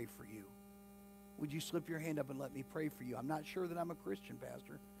to pray for you. Would you slip your hand up and let me pray for you? I'm not sure that I'm a Christian,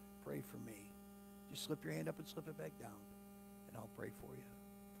 Pastor. Pray for me. Just slip your hand up and slip it back down, and I'll pray for you.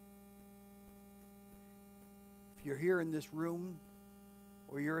 If you're here in this room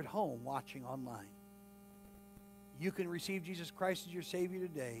or you're at home watching online, you can receive Jesus Christ as your Savior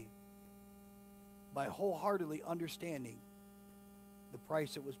today by wholeheartedly understanding the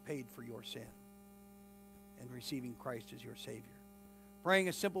price that was paid for your sin and receiving Christ as your Savior. Praying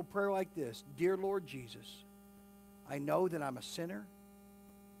a simple prayer like this: Dear Lord Jesus, I know that I'm a sinner.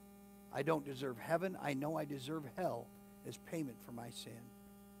 I don't deserve heaven. I know I deserve hell as payment for my sin.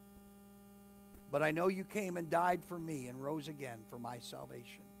 But I know you came and died for me and rose again for my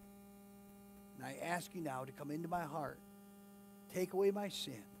salvation. And I ask you now to come into my heart, take away my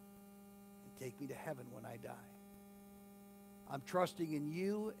sin, and take me to heaven when I die. I'm trusting in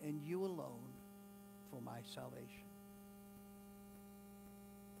you and you alone for my salvation.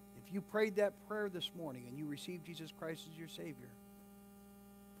 If you prayed that prayer this morning and you received Jesus Christ as your Savior,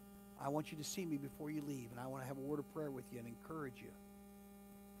 I want you to see me before you leave, and I want to have a word of prayer with you and encourage you.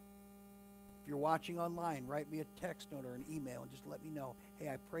 If you're watching online, write me a text note or an email and just let me know, hey,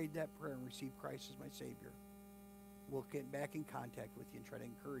 I prayed that prayer and received Christ as my Savior. We'll get back in contact with you and try to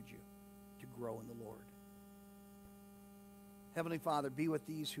encourage you to grow in the Lord. Heavenly Father, be with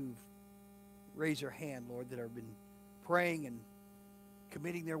these who've raised their hand, Lord, that have been praying and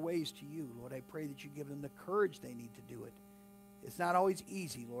committing their ways to you. Lord, I pray that you give them the courage they need to do it. It's not always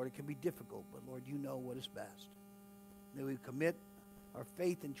easy, Lord. It can be difficult, but Lord, you know what is best. May we commit our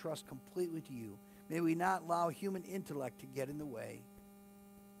faith and trust completely to you. May we not allow human intellect to get in the way.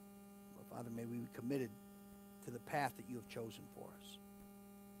 But Father, may we be committed to the path that you have chosen for us.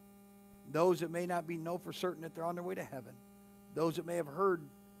 Those that may not know for certain that they're on their way to heaven, those that may have heard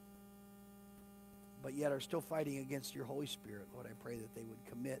but yet are still fighting against your Holy Spirit, Lord, I pray that they would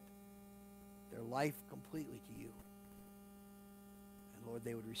commit their life completely to you. And Lord,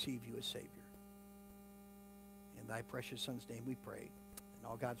 they would receive you as Savior. In thy precious Son's name we pray. And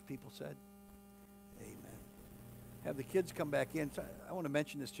all God's people said, amen. Have the kids come back in. So I want to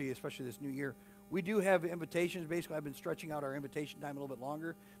mention this to you, especially this new year. We do have invitations. Basically, I've been stretching out our invitation time a little bit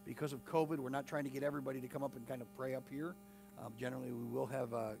longer because of COVID. We're not trying to get everybody to come up and kind of pray up here. Generally, we will have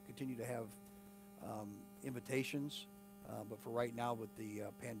continue to have invitations. But for right now, with the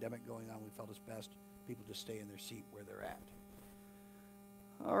pandemic going on, we felt it's best people just stay in their seat where they're at.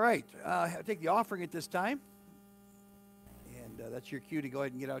 All right. I'll take the offering at this time. And that's your cue to go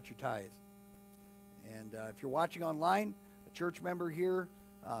ahead and get out your tithe. And if you're watching online, a church member here,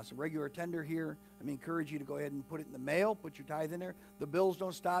 some regular attender here, I encourage you to go ahead and put it in the mail, put your tithe in there. The bills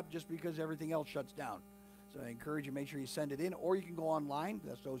don't stop just because everything else shuts down. So I encourage you, make sure you send it in, or you can go online.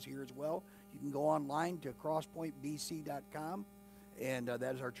 That's those here as well. You can go online to crosspointbc.com, and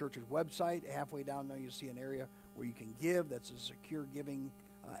that is our church's website. Halfway down there, you'll see an area where you can give. That's a secure giving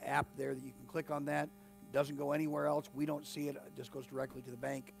app there that you can click on that. It doesn't go anywhere else. We don't see it. It just goes directly to the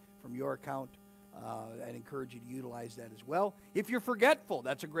bank from your account. I'd encourage you to utilize that as well. If you're forgetful,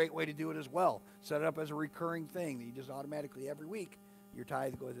 that's a great way to do it as well. Set it up as a recurring thing that you just automatically every week, your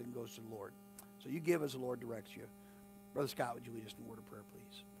tithe goes and goes to the Lord. So you give as the Lord directs you. Brother Scott, would you lead us in a word of prayer,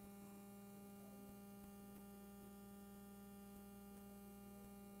 please?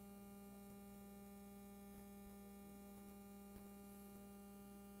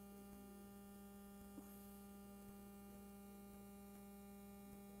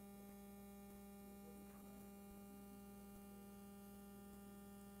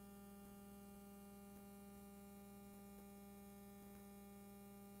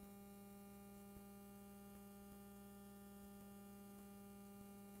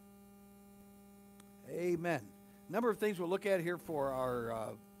 Amen. A number of things we'll look at here for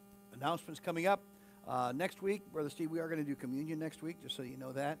our announcements coming up. Next week, Brother Steve, we are going to do communion next week, just so you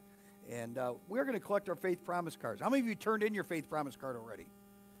know that. And we're going to collect our faith promise cards. How many of you turned in your faith promise card already?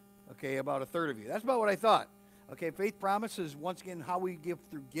 Okay, about a third of you. That's about what I thought. Okay, faith promise is, once again, how we give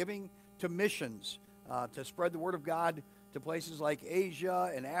through giving to missions, to spread the word of God to places like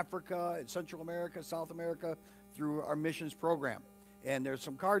Asia and Africa and Central America, South America, through our missions program. And there's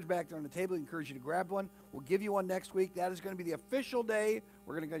some cards back there on the table. I encourage you to grab one. We'll give you one next week. That is going to be the official day.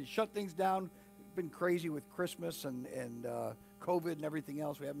 We're going to shut things down. It's been crazy with Christmas and COVID and everything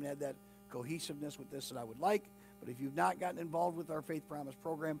else. We haven't had that cohesiveness with this that I would like. But if you've not gotten involved with our Faith Promise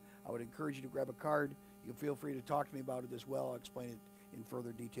program, I would encourage you to grab a card. You can feel free to talk to me about it as well. I'll explain it in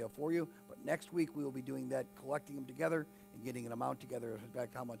further detail for you. But next week we will be doing that, collecting them together and getting an amount together, in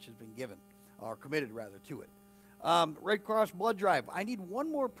fact, how much has been given, or committed rather, to it. Red Cross blood drive. I need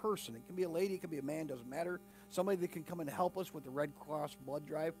one more person. It can be a lady, it can be a man, doesn't matter. Somebody that can come and help us with the Red Cross blood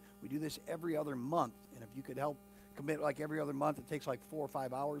drive. We do this every other month. And if you could help commit like every other month, it takes like 4 or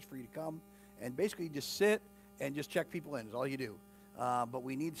 5 hours for you to come. And basically just sit and just check people in is all you do. But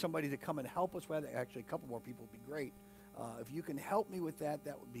we need somebody to come and help us with it. Actually, a couple more people would be great. If you can help me with that,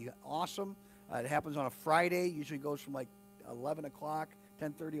 that would be awesome. It happens on a Friday. Usually goes from like 11 o'clock,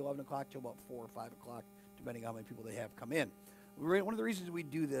 10:30, 11 o'clock till about 4 or 5 o'clock, depending on how many people they have come in. One of the reasons we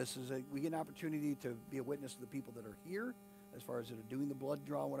do this is that we get an opportunity to be a witness to the people that are here, as far as that are doing the blood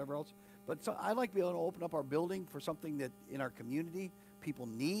draw and whatever else. But so I like to be able to open up our building for something that in our community people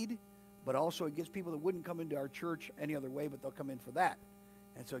need, but also it gives people that wouldn't come into our church any other way, but they'll come in for that.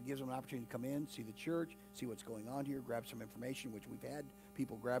 And so it gives them an opportunity to come in, see the church, see what's going on here, grab some information, which we've had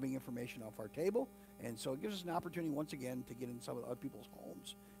people grabbing information off our table. And so it gives us an opportunity, once again, to get in some of other people's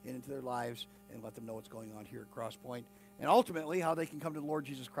homes and into their lives and let them know what's going on here at CrossPoint. And ultimately, how they can come to the Lord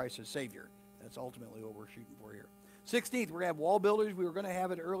Jesus Christ as Savior. That's ultimately what we're shooting for here. 16th, we're going to have wall builders. We were going to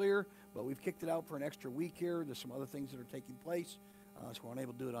have it earlier, but we've kicked it out for an extra week here. There's some other things that are taking place. So we're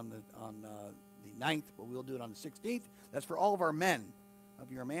unable to do it on the 9th, but we'll do it on the 16th. That's for all of our men.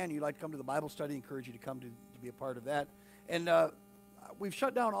 If you're a man, you'd like to come to the Bible study, I encourage you to come to be a part of that. And we've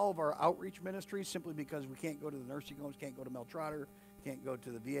shut down all of our outreach ministries simply because we can't go to the nursing homes, can't go to Mel Trotter, can't go to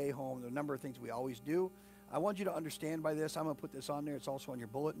the VA home. There are a number of things we always do. I want you to understand by this, I'm going to put this on there. It's also on your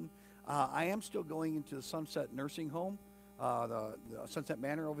bulletin. I am still going into the Sunset Nursing Home, the Sunset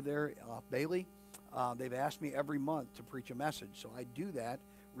Manor over there off Bailey. They've asked me every month to preach a message. So I do that,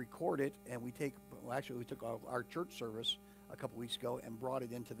 record it, and we took our church service a couple weeks ago and brought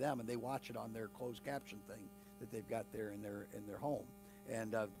it into them, and they watch it on their closed caption thing that they've got there in their home.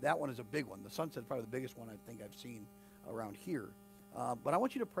 And that one is a big one. The Sunset's probably the biggest one I think I've seen around here. But I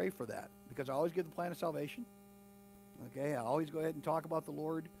want you to pray for that, because I always give the plan of salvation. Okay, I always go ahead and talk about the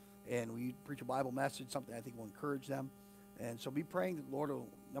Lord, and we preach a Bible message, something I think will encourage them. And so be praying that the Lord will,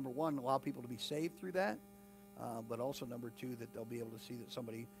 number one, allow people to be saved through that, but also, number two, that they'll be able to see that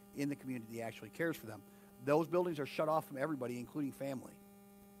somebody in the community actually cares for them. Those buildings are shut off from everybody, including family.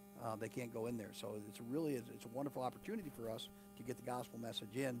 They can't go in there. So it's a wonderful opportunity for us to get the gospel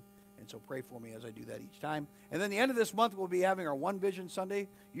message in. And so pray for me as I do that each time. And then the end of this month, we'll be having our One Vision Sunday.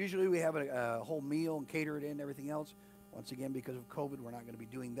 Usually we have a whole meal and cater it in and everything else. Once again, because of COVID, we're not going to be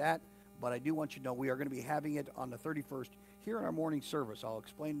doing that. But I do want you to know we are going to be having it on the 31st here in our morning service. I'll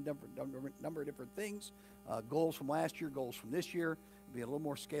explain a number of different things, goals from last year, goals from this year. It'll be a little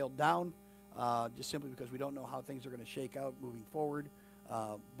more scaled down, just simply because we don't know how things are going to shake out moving forward.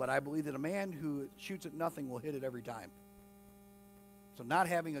 But I believe that a man who shoots at nothing will hit it every time. So not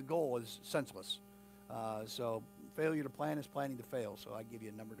having a goal is senseless. So failure to plan is planning to fail. So I give you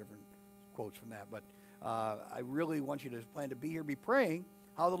a number of different quotes from that. But I really want you to plan to be here, be praying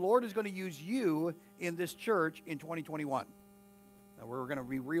how the Lord is going to use you in this church in 2021. Now, we're going to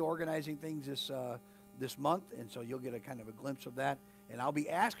be reorganizing things this month, and so you'll get a kind of a glimpse of that. And I'll be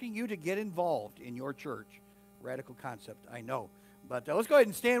asking you to get involved in your church. Radical concept, I know. But let's go ahead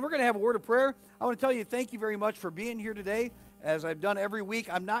and stand. We're going to have a word of prayer. I want to tell you thank you very much for being here today. As I've done every week,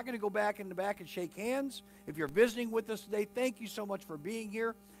 I'm not going to go back in the back and shake hands. If you're visiting with us today, thank you so much for being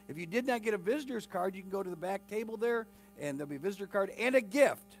here. If you did not get a visitor's card, you can go to the back table there, and there'll be a visitor card and a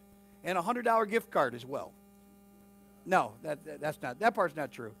gift, and a $100 gift card as well. No, that part's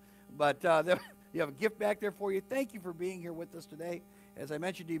not true. But you have a gift back there for you. Thank you for being here with us today. As I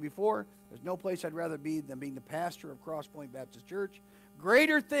mentioned to you before, there's no place I'd rather be than being the pastor of CrossPoint Baptist Church.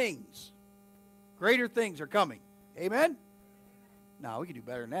 Greater things are coming. Amen? No, we can do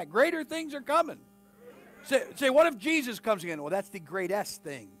better than that. Greater things are coming. Say, what if Jesus comes again? Well, that's the greatest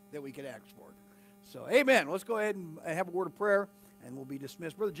thing that we could ask for. So, amen. Let's go ahead and have a word of prayer, and we'll be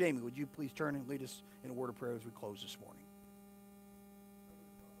dismissed. Brother Jamie, would you please turn and lead us in a word of prayer as we close this morning?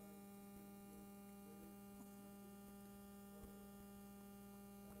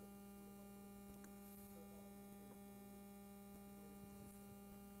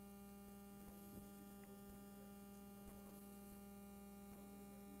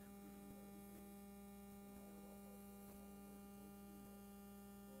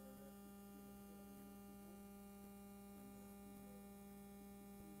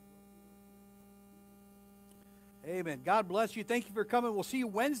 Amen. God bless you. Thank you for coming. We'll see you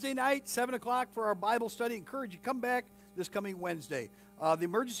Wednesday night, 7 o'clock for our Bible study. Encourage you, come back this coming Wednesday. The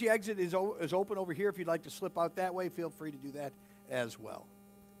emergency exit is open over here. If you'd like to slip out that way, feel free to do that as well.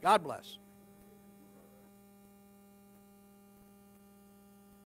 God bless.